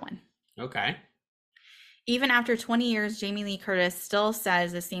owns that one. Okay. Even after 20 years, Jamie Lee Curtis still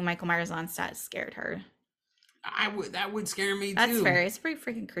says that seeing Michael Myers on set scared her. That would scare me too. That's fair. It's pretty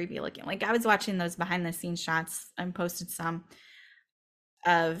freaking creepy looking. Like, I was watching those behind the scenes shots and posted some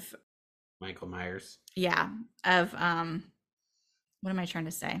of Michael Myers. Yeah, of what am I trying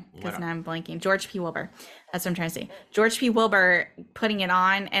to say? Because now I'm blanking. George P. Wilbur. That's what I'm trying to say. George P. Wilbur putting it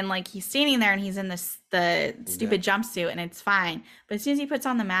on, and like he's standing there and he's in the stupid jumpsuit and it's fine. But as soon as he puts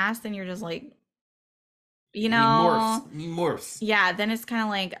on the mask, then you're just like, you know, he morphs. Yeah, then it's kind of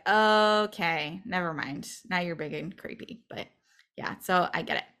like, okay, never mind. Now you're big and creepy. But yeah, so I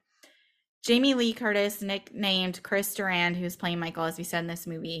get it. Jamie Lee Curtis nicknamed Chris Durand, who's playing Michael, as we said in this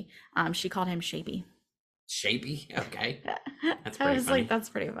movie. She called him Shapey. Shapey? Okay. That's pretty funny. Like, that's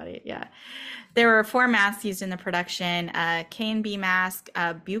pretty funny. Yeah. There were 4 masks used in the production: a K&B mask,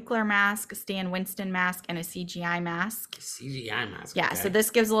 a Buchler mask, a Stan Winston mask, and a CGI mask. CGI mask. Yeah. Okay. So this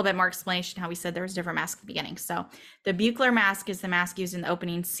gives a little bit more explanation how we said there was different masks at the beginning. So the Buchler mask is the mask used in the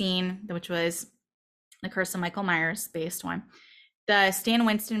opening scene, which was the Curse of Michael Myers based one. The Stan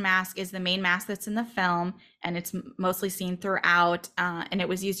Winston mask is the main mask that's in the film, and it's mostly seen throughout, and it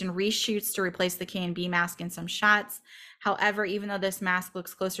was used in reshoots to replace the K&B mask in some shots. However, even though this mask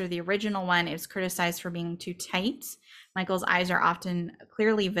looks closer to the original one, it was criticized for being too tight. Michael's eyes are often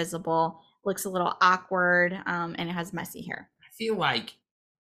clearly visible, looks a little awkward, and it has messy hair. I feel like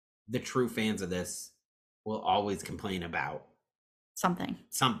the true fans of this will always complain about something.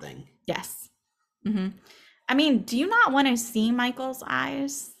 Yes. Mm-hmm. I mean, do you not want to see Michael's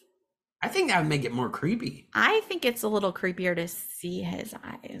eyes? I think that would make it more creepy. I think it's a little creepier to see his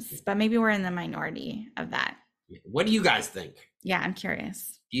eyes, but maybe we're in the minority of that. What do you guys think? Yeah, I'm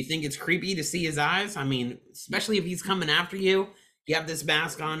curious. Do you think it's creepy to see his eyes? I mean, especially if he's coming after you, you have this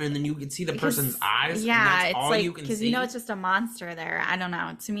mask on and then you can see the person's eyes. Yeah, and that's it's all like, you can because see. you know it's just a monster there. I don't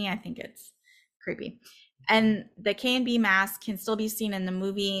know. To me, I think it's creepy. And the K&B mask can still be seen in the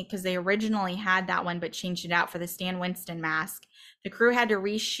movie because they originally had that one but changed it out for the Stan Winston mask. The crew had to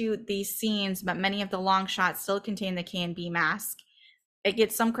reshoot these scenes, but many of the long shots still contain the K&B mask. It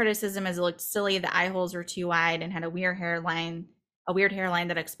gets some criticism as it looked silly. The eye holes were too wide and had a weird hairline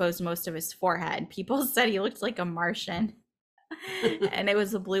that exposed most of his forehead. People said he looked like a Martian. And it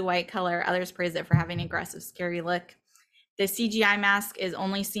was a blue-white color. Others praised it for having an aggressive, scary look. The CGI mask is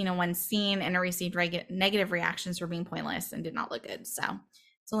only seen in one scene, and it received negative reactions for being pointless and did not look good. So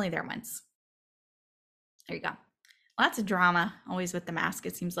it's only there once. There you go. Lots of drama always with the mask,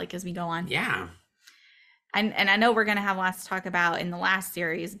 it seems like, as we go on. Yeah. And I know we're going to have lots to talk about in the last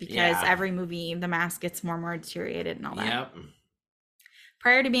series because every movie, the mask gets more and more deteriorated and all that. Yep.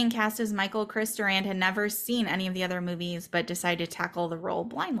 Prior to being cast as Michael, Chris Durand had never seen any of the other movies, but decided to tackle the role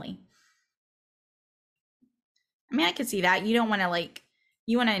blindly. I mean, I could see that. You don't want to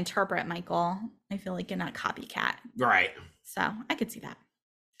you want to interpret Michael, I feel like, and not copycat. Right. So I could see that.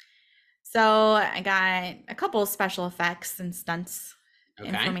 So I got a couple of special effects and stunts,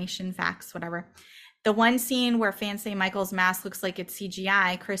 information, facts, whatever. The one scene where fans say Michael's mask looks like it's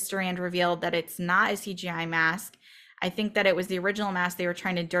CGI, Chris Durand revealed that it's not a CGI mask. I think that it was the original mask they were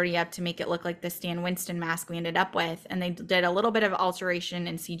trying to dirty up to make it look like the Stan Winston mask we ended up with. And they did a little bit of alteration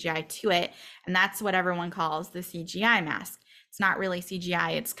and CGI to it. And that's what everyone calls the CGI mask. It's not really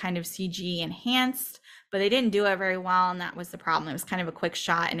CGI. It's kind of CG enhanced, but they didn't do it very well. And that was the problem. It was kind of a quick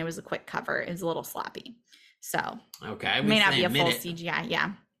shot and it was a quick cover. It was a little sloppy. So it may not be a full CGI.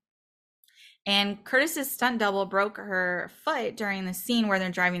 Yeah. And Curtis's stunt double broke her foot during the scene where they're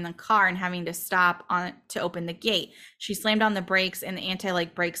driving the car and having to stop to open the gate. She slammed on the brakes and the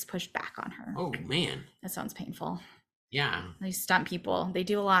anti-lock brakes pushed back on her. Oh, man. That sounds painful. Yeah. These stunt people, they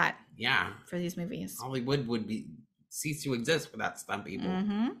do a lot. Yeah. For these movies. Hollywood would cease to exist without stunt people.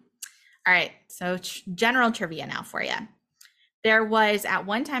 Mm-hmm. All right. So general trivia now for you. There was at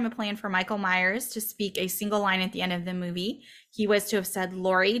one time a plan for Michael Myers to speak a single line at the end of the movie. He was to have said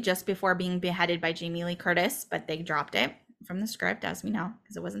Laurie just before being beheaded by Jamie Lee Curtis, but they dropped it from the script, as we know,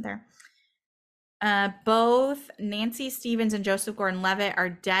 because it wasn't there. Both Nancy Stevens and Joseph Gordon-Levitt are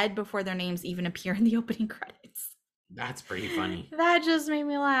dead before their names even appear in the opening credits. That's pretty funny. That just made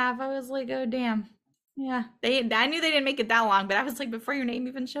me laugh. I was like, oh, damn. Yeah, I knew they didn't make it that long, but I was like, before your name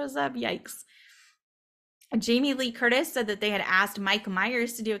even shows up, yikes. Jamie Lee Curtis said that they had asked Mike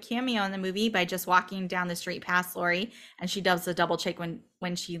Myers to do a cameo in the movie by just walking down the street past Laurie, and she does a double check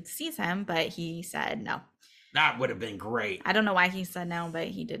when she sees him, but he said no. That would have been great. I don't know why he said no, but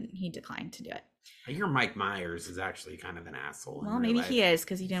he didn't. He declined to do it. I hear Mike Myers is actually kind of an asshole. Well, maybe he is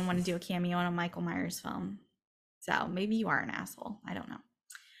because he didn't want to do a cameo in a Michael Myers film. So maybe you are an asshole. I don't know.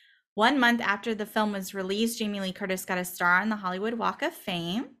 1 month after the film was released, Jamie Lee Curtis got a star on the Hollywood Walk of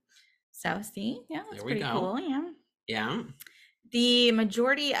Fame. So see, yeah, that's pretty cool. Yeah. Yeah. The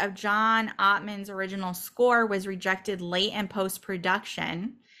majority of John Ottman's original score was rejected late in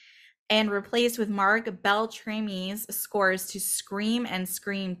post-production and replaced with Mark Beltrami's scores to Scream and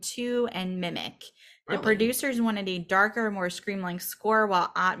Scream 2 and Mimic. The producers wanted a darker, more Scream-like score,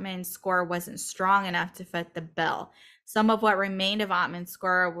 while Ottman's score wasn't strong enough to fit the bill. Some of what remained of Ottman's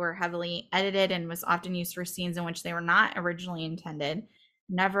score were heavily edited and was often used for scenes in which they were not originally intended.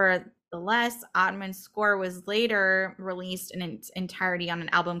 Nevertheless, Ottman's score was later released in its entirety on an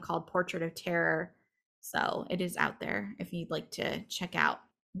album called Portrait of Terror. So it is out there if you'd like to check out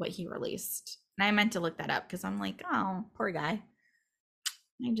what he released. And I meant to look that up because I'm like, oh, poor guy.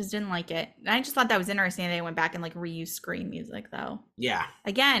 I just didn't like it. And I just thought that was interesting. They went back and like reused Scream music though. Yeah.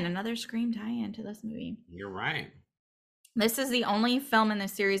 Again, another Scream tie-in to this movie. You're right. This is the only film in the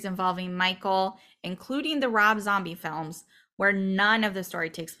series involving Michael, including the Rob Zombie films, where none of the story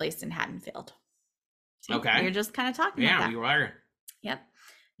takes place in Haddonfield. See, okay. You're just kind of talking about that. Yeah, you are. Yep.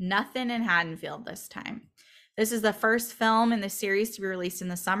 Nothing in Haddonfield this time. This is the first film in the series to be released in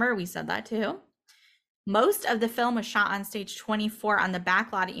the summer. We said that too. Most of the film was shot on stage 24 on the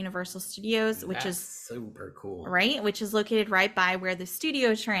back lot at Universal Studios, which is super cool. Right? Which is located right by where the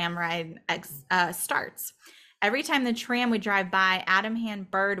studio tram ride starts. Every time the tram would drive by, Adam Hand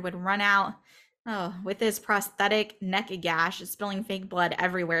Bird would run out with his prosthetic neck gash, spilling fake blood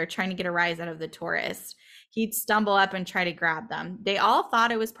everywhere, trying to get a rise out of the tourists. He'd stumble up and try to grab them. They all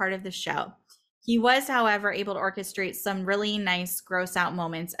thought it was part of the show. He was, however, able to orchestrate some really nice gross out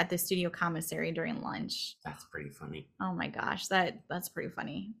moments at the studio commissary during lunch. That's pretty funny. Oh my gosh, that's pretty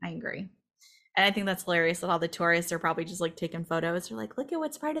funny. I agree. And I think that's hilarious that all the tourists are probably just like taking photos. They're like, look at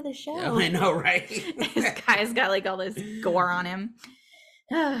what's part of the show. Yeah, I know, right? This guy's got like all this gore on him.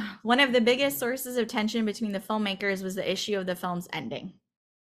 One of the biggest sources of tension between the filmmakers was the issue of the film's ending.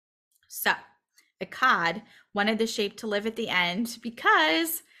 So, Akkad wanted the shape to live at the end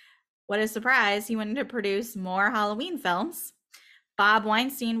because, what a surprise, he wanted to produce more Halloween films. Bob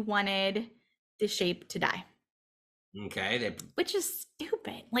Weinstein wanted the shape to die. Okay. Which is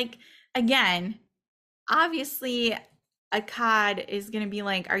stupid. Like, again, obviously Akkad is going to be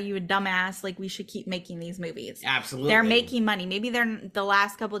like, are you a dumbass? Like, we should keep making these movies. Absolutely. They're making money. Maybe the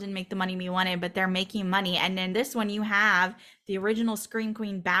last couple didn't make the money we wanted, but they're making money. And then this one, you have the original Scream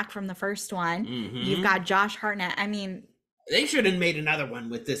Queen back from the first one. Mm-hmm. You've got Josh Hartnett. I mean, they should have made another one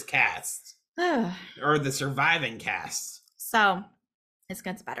with this cast or the surviving cast. So this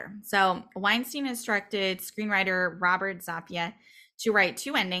gets better. So Weinstein instructed screenwriter Robert Zappia to write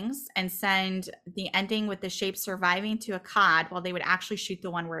 2 endings and send the ending with the shape surviving to Akkad while they would actually shoot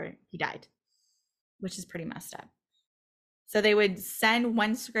the one where he died, which is pretty messed up. So they would send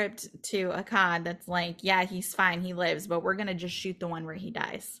one script to Akkad that's like, yeah, he's fine, he lives, but we're going to just shoot the one where he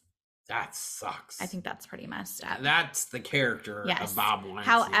dies. That sucks. I think that's pretty messed up. That's the character of Bob Weinstein.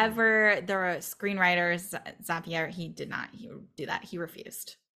 However, the screenwriter, Zappia, he did not do that. He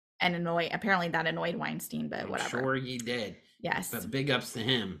refused. And apparently that annoyed Weinstein, but whatever. Sure he did. Yes. But big ups to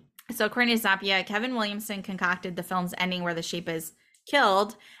him. So according to Zappia, Kevin Williamson concocted the film's ending where the shape is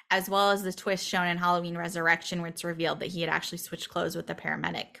killed, as well as the twist shown in Halloween Resurrection, where it's revealed that he had actually switched clothes with the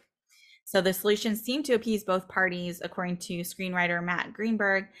paramedic. So the solution seemed to appease both parties. According to screenwriter Matt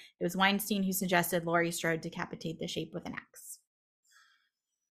Greenberg, it was Weinstein who suggested Laurie Strode decapitate the shape with an axe.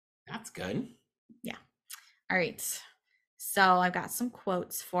 That's good. Yeah. All right. So I've got some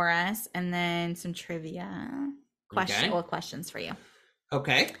quotes for us and then some trivia questions for you.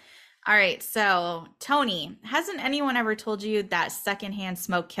 Okay. All right. So Tony, hasn't anyone ever told you that secondhand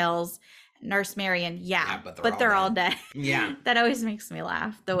smoke kills? Nurse Marion, yeah, but they're all dead. Yeah. That always makes me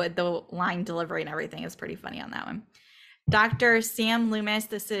laugh. The line delivery and everything is pretty funny on that one. Dr. Sam Loomis,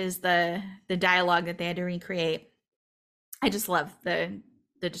 this is the dialogue that they had to recreate. I just love the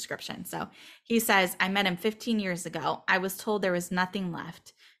description. So he says, I met him 15 years ago. I was told there was nothing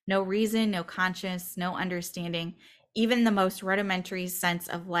left. No reason, no conscience, no understanding, even the most rudimentary sense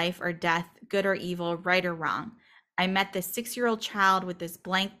of life or death, good or evil, right or wrong. I met this 6-year-old child with this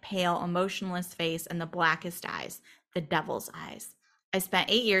blank, pale, emotionless face and the blackest eyes, the devil's eyes. I spent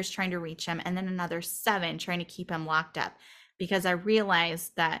 8 years trying to reach him and then another 7 trying to keep him locked up because I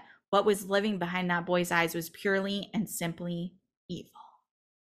realized that what was living behind that boy's eyes was purely and simply evil.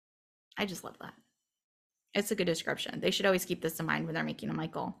 I just love that. It's a good description. They should always keep this in mind when they're making a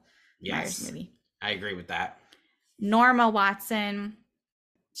Michael Myers movie. I agree with that. Norma Watson,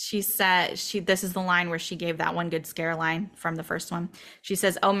 she said, this is the line where she gave that one good scare line from the first one. She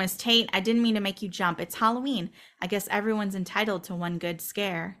says, "Oh, Miss Tate, I didn't mean to make you jump. It's Halloween. I guess everyone's entitled to one good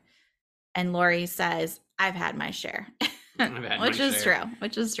scare." And Laurie says, "I've had my share." Which is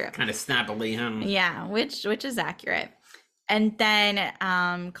true. Kind of snappily, huh? Yeah, which is accurate. And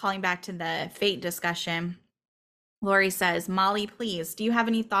then calling back to the fate discussion, Laurie says, "Molly, please, do you have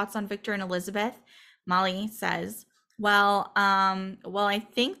any thoughts on Victor and Elizabeth?" Molly says, well, I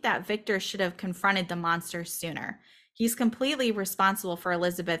think that Victor should have confronted the monster sooner. He's completely responsible for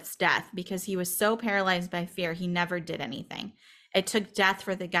Elizabeth's death because he was so paralyzed by fear he never did anything. It took death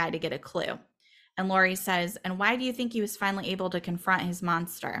for the guy to get a clue." And Laurie says, "And why do you think he was finally able to confront his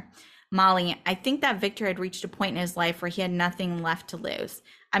monster?" Molly, "I think that Victor had reached a point in his life where he had nothing left to lose.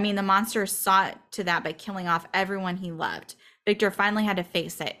 I mean, the monster sought to that by killing off everyone he loved. Victor finally had to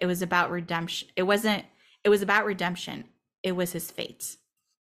face it. It was about redemption. It was about redemption. It was his fate."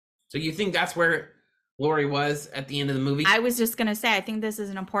 So you think that's where Laurie was at the end of the movie? I was just going to say, I think this is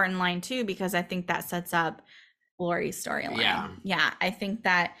an important line too, because I think that sets up Laurie's storyline. Yeah. I think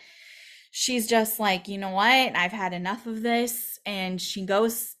that she's just like, you know what? I've had enough of this. And she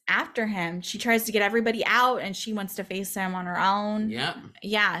goes after him. She tries to get everybody out and she wants to face him on her own. Yep.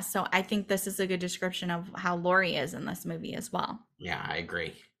 Yeah. So I think this is a good description of how Laurie is in this movie as well. Yeah, I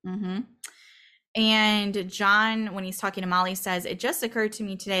agree. Mm-hmm. And John, when he's talking to Molly, says, "It just occurred to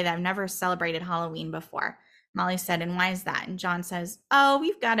me today that I've never celebrated Halloween before." Molly said, "And why is that?" And John says, "Oh,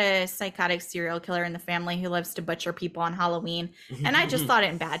 we've got a psychotic serial killer in the family who loves to butcher people on Halloween. And I just thought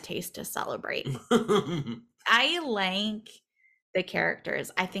it in bad taste to celebrate." I like the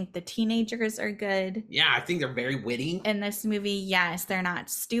characters. I think the teenagers are good. Yeah, I think they're very witty in this movie. Yes, they're not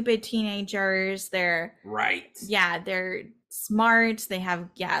stupid teenagers. They're they're smart. They have,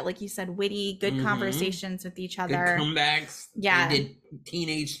 like you said, witty, good conversations with each other. Good comebacks. Yeah. They did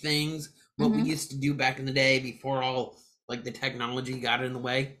teenage things, what we used to do back in the day before all like the technology got in the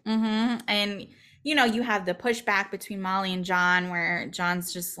way. And you have the pushback between Molly and John where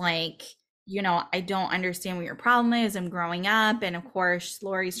John's just like, "I don't understand what your problem is. I'm growing up." And of course,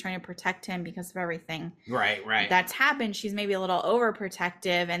 Laurie's trying to protect him because of everything right that's happened. She's maybe a little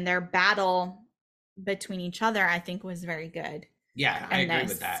overprotective, and their battle between each other, I think, was very good. Yeah, I agree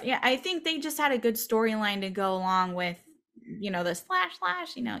with that. Yeah, I think they just had a good storyline to go along with, the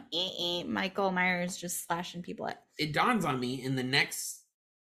slash, Michael Myers just slashing people up. It dawns on me in the next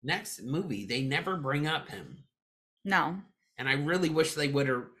movie, they never bring up him. No. And I really wish they would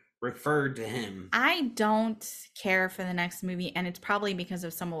have referred to him. I don't care for the next movie, and it's probably because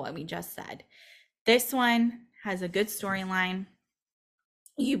of some of what we just said. This one has a good storyline.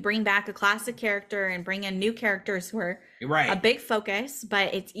 You bring back a classic character and bring in new characters who are a big focus,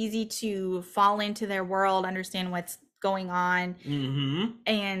 but it's easy to fall into their world, understand what's going on.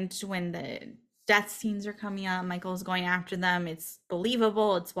 And when the death scenes are coming up, Michael's going after them. It's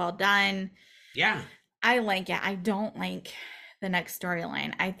believable. It's well done. Yeah. I like it. I don't like the next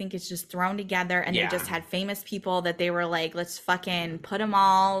storyline. I think it's just thrown together, and they just had famous people that they were like, let's fucking put them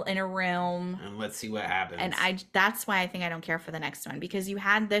all in a room and let's see what happens. And that's why I think I don't care for the next one, because you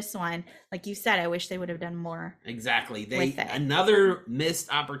had this one, like you said, I wish they would have done more. Exactly. Another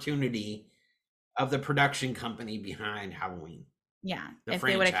missed opportunity of the production company behind Halloween. Yeah. If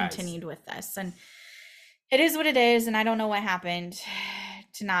they would have continued with this. And it is what it is, and I don't know what happened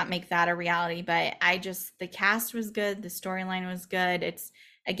to not make that a reality, but the cast was good, the storyline was good. It's,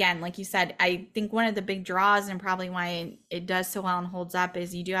 again, like you said, I think one of the big draws and probably why it does so well and holds up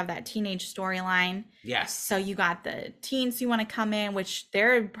is you do have that teenage storyline. Yes. So you got the teens who want to come in, which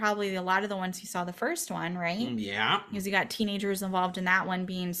they're probably a lot of the ones who saw the first one, right? Yeah. Because you got teenagers involved in that one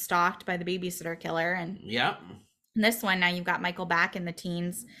being stalked by the babysitter killer. And this one, now you've got Michael back and the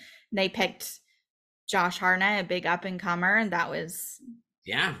teens. They picked Josh Hartnett, a big up and comer, and that was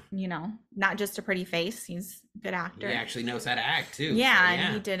not just a pretty face. He's a good actor. He actually knows how to act too.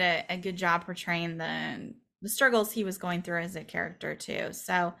 And he did a good job portraying the struggles he was going through as a character too.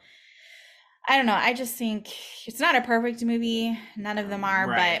 So I don't know. I just think it's not a perfect movie. None of them are,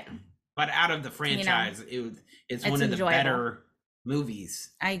 but out of the franchise, it's one of the better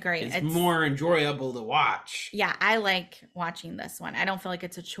movies. I agree. It's more enjoyable to watch. Yeah, I like watching this one. I don't feel like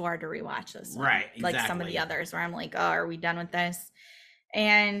it's a chore to rewatch this one. Right, exactly. Like some of the others where I'm like, oh, are we done with this?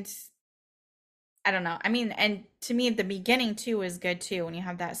 And I don't know. I mean, and to me, the beginning too is good too when you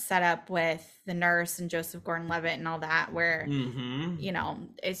have that setup with the nurse and Joseph Gordon-Levitt and all that, where you know,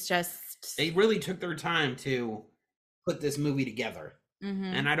 it's just they really took their time to put this movie together,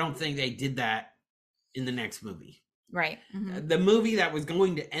 and I don't think they did that in the next movie. Right. The movie that was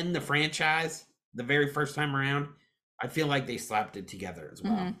going to end the franchise the very first time around, I feel like they slapped it together as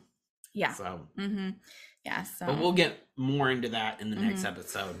well. Yeah. So. Yeah. So. But we'll get more into that in the next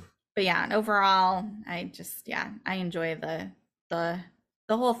episode. But yeah, and overall, I enjoy the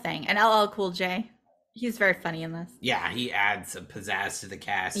whole thing. And LL Cool J, he's very funny in this. Yeah, he adds a pizzazz to the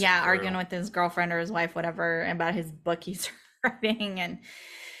cast. Yeah, arguing with his girlfriend or his wife, whatever, about his book he's writing, and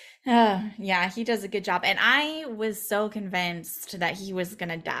yeah, he does a good job. And I was so convinced that he was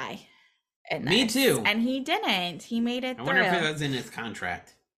gonna die. Me too. And he didn't. He made it through. I wonder if it was in his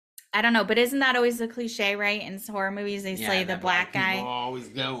contract. I don't know, but isn't that always a cliche, right? In horror movies, they say the black guy always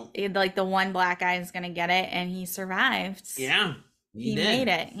go. Like the one black guy is gonna get it, and he survived. Yeah, he made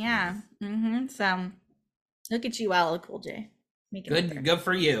it. Yeah. So look at you, LL Cool J. Good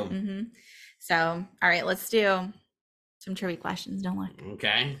for you. So, all right, let's do some trivia questions. Don't look.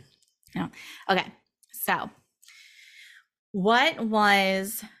 Okay. No. Okay. So, what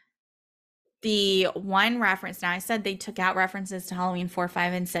was the one reference? Now, I said they took out references to Halloween 4,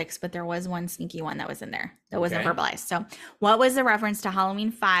 5, and 6, but there was one sneaky one that was in there that wasn't verbalized. So, what was the reference to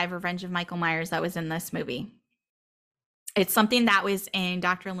Halloween 5, Revenge of Michael Myers, that was in this movie? It's something that was in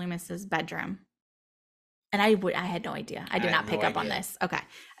Dr. Loomis's bedroom. And I had no idea. I did not pick up on this. Okay.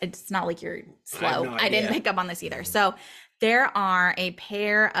 It's not like you're slow. I didn't pick up on this either. So there are there's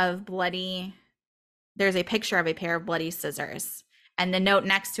a picture of a pair of bloody scissors. And the note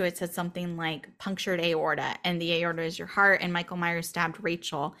next to it said something like punctured aorta. And the aorta is your heart. And Michael Myers stabbed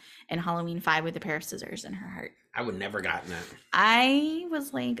Rachel in Halloween 5 with a pair of scissors in her heart. I would never gotten that. I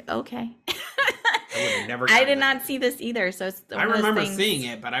was like, okay. I did not see this either. So it's I remember seeing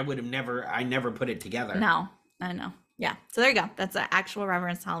it, but I never put it together. No, I know. Yeah. So there you go. That's an actual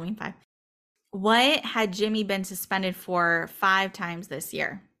reference to Halloween 5. What had Jimmy been suspended for 5 times this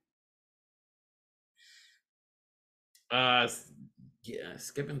year?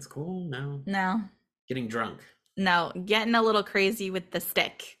 Skipping school? No. Getting drunk? No. Getting a little crazy with the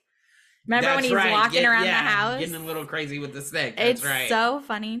stick. Remember when he's walking around the house? Getting a little crazy with the stick. It's so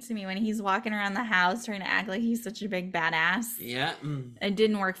funny to me when he's walking around the house trying to act like he's such a big badass. Yeah. It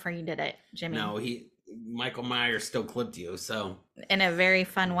didn't work for you, did it, Jimmy? No, Michael Myers still clipped you, so. In a very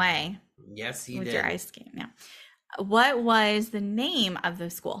fun way. Yes, he did. With your ice cream, yeah. What was the name of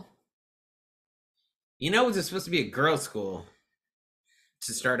the school? Was it supposed to be a girls' school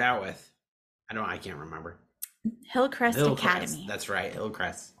to start out with? I can't remember. Hillcrest Academy. That's right,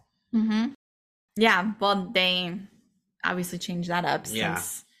 Hillcrest. Yeah, well, they obviously changed that up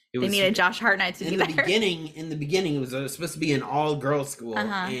since they needed Josh Hartnett to be there. In the beginning, it was supposed to be an all-girls school,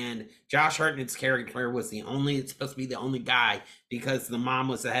 and Josh Hartnett's character was supposed to be the only guy because the mom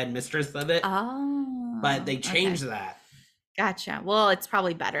was the headmistress of it. Oh, but they changed that. Gotcha. Well, it's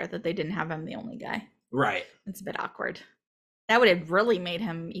probably better that they didn't have him the only guy. Right. It's a bit awkward. That would have really made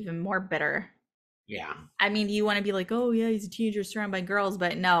him even more bitter. Yeah. I mean, you want to be like, oh yeah, he's a teenager surrounded by girls,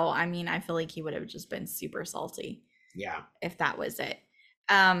 but no, I mean, I feel like he would have just been super salty. Yeah. If that was it.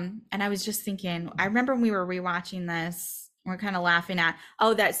 And I was just thinking, I remember when we were rewatching this, we're kind of laughing at,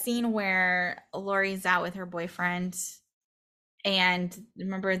 that scene where Laurie's out with her boyfriend, and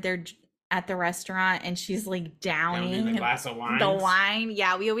remember they're at the restaurant and she's like downing the glass of wine. The wine.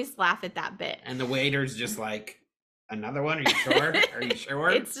 Yeah, we always laugh at that bit. And the waiter's just like, another one? Are you sure? Are you sure?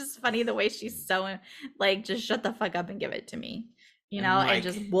 It's just funny the way she's so like, just shut the fuck up and give it to me. And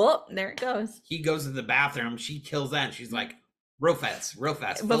just whoop, there it goes. He goes to the bathroom, she kills that, and she's like, real fast.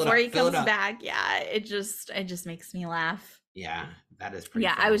 Before he comes back, yeah, it just makes me laugh. Yeah, that is pretty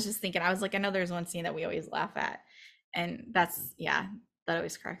funny. I was just thinking, I was like, I know there's one scene that we always laugh at. And that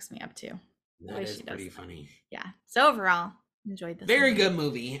always cracks me up too. That is pretty funny. Yeah. So overall, enjoyed this. Very good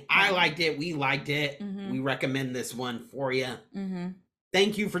movie. I liked it. We liked it. We recommend this one for you.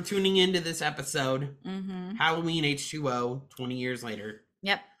 Thank you for tuning into this episode. Halloween H20, 20 years later.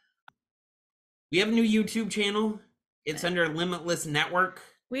 Yep. We have a new YouTube channel. It's under Limitless Network.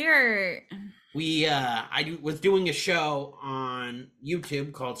 I was doing a show on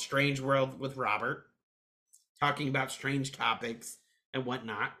YouTube called Strange World with Robert, talking about strange topics and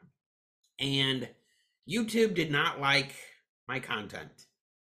whatnot. And YouTube did not like my content,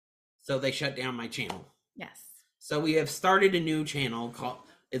 so they shut down my channel. Yes. So we have started a new channel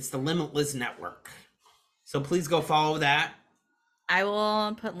it's the Limitless Network. So please go follow that. I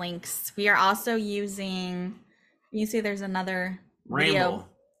will put links. We are also using, you see there's another Ramble.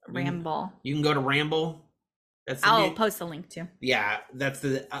 Ramble. You can go to Ramble. I'll post a link too. Yeah, that's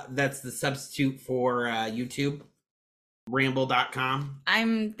the substitute for YouTube. Ramble.com.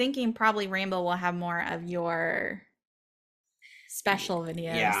 I'm thinking probably Ramble will have more of your special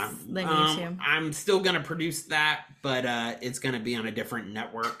videos than YouTube. I'm still going to produce that, but it's going to be on a different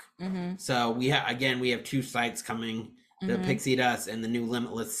network. So we have 2 sites coming, the Pixie Dust and the new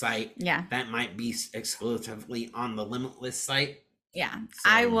Limitless site. Yeah. That might be exclusively on the Limitless site. Yeah. So.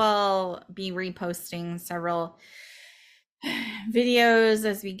 I will be reposting several videos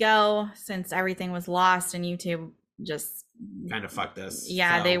as we go, since everything was lost and YouTube just kind of fucked us.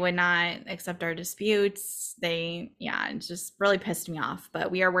 Yeah, so. They would not accept our disputes. It just really pissed me off.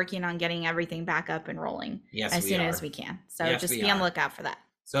 But we are working on getting everything back up and rolling as soon as we can. So just be on the lookout for that.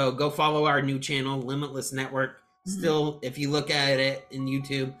 So go follow our new channel, Limitless Network. Still, if you look at it in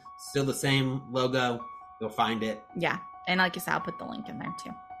YouTube, still the same logo. You'll find it. Yeah. And like I said, I'll put the link in there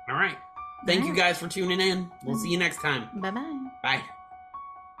too. All right. Thank you guys for tuning in. We'll see you next time. Bye-bye. Bye.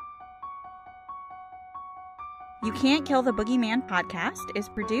 You Can't Kill the Boogeyman podcast is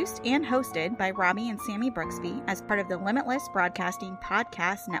produced and hosted by Robbie and Sammy Brooksby as part of the Limitless Broadcasting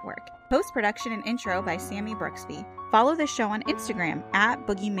Podcast Network. Post-production and intro by Sammy Brooksby. Follow the show on Instagram at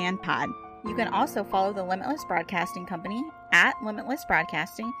BoogeymanPod. You can also follow the Limitless Broadcasting Company at Limitless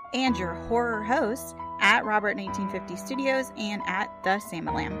Broadcasting and your horror hosts at Robert 1950 Studios and at The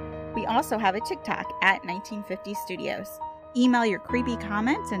Samalam. We also have a TikTok at 1950 Studios. Email your creepy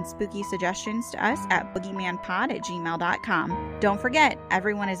comments and spooky suggestions to us at boogeymanpod@gmail.com. Don't forget,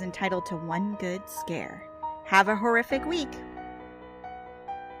 everyone is entitled to one good scare. Have a horrific week.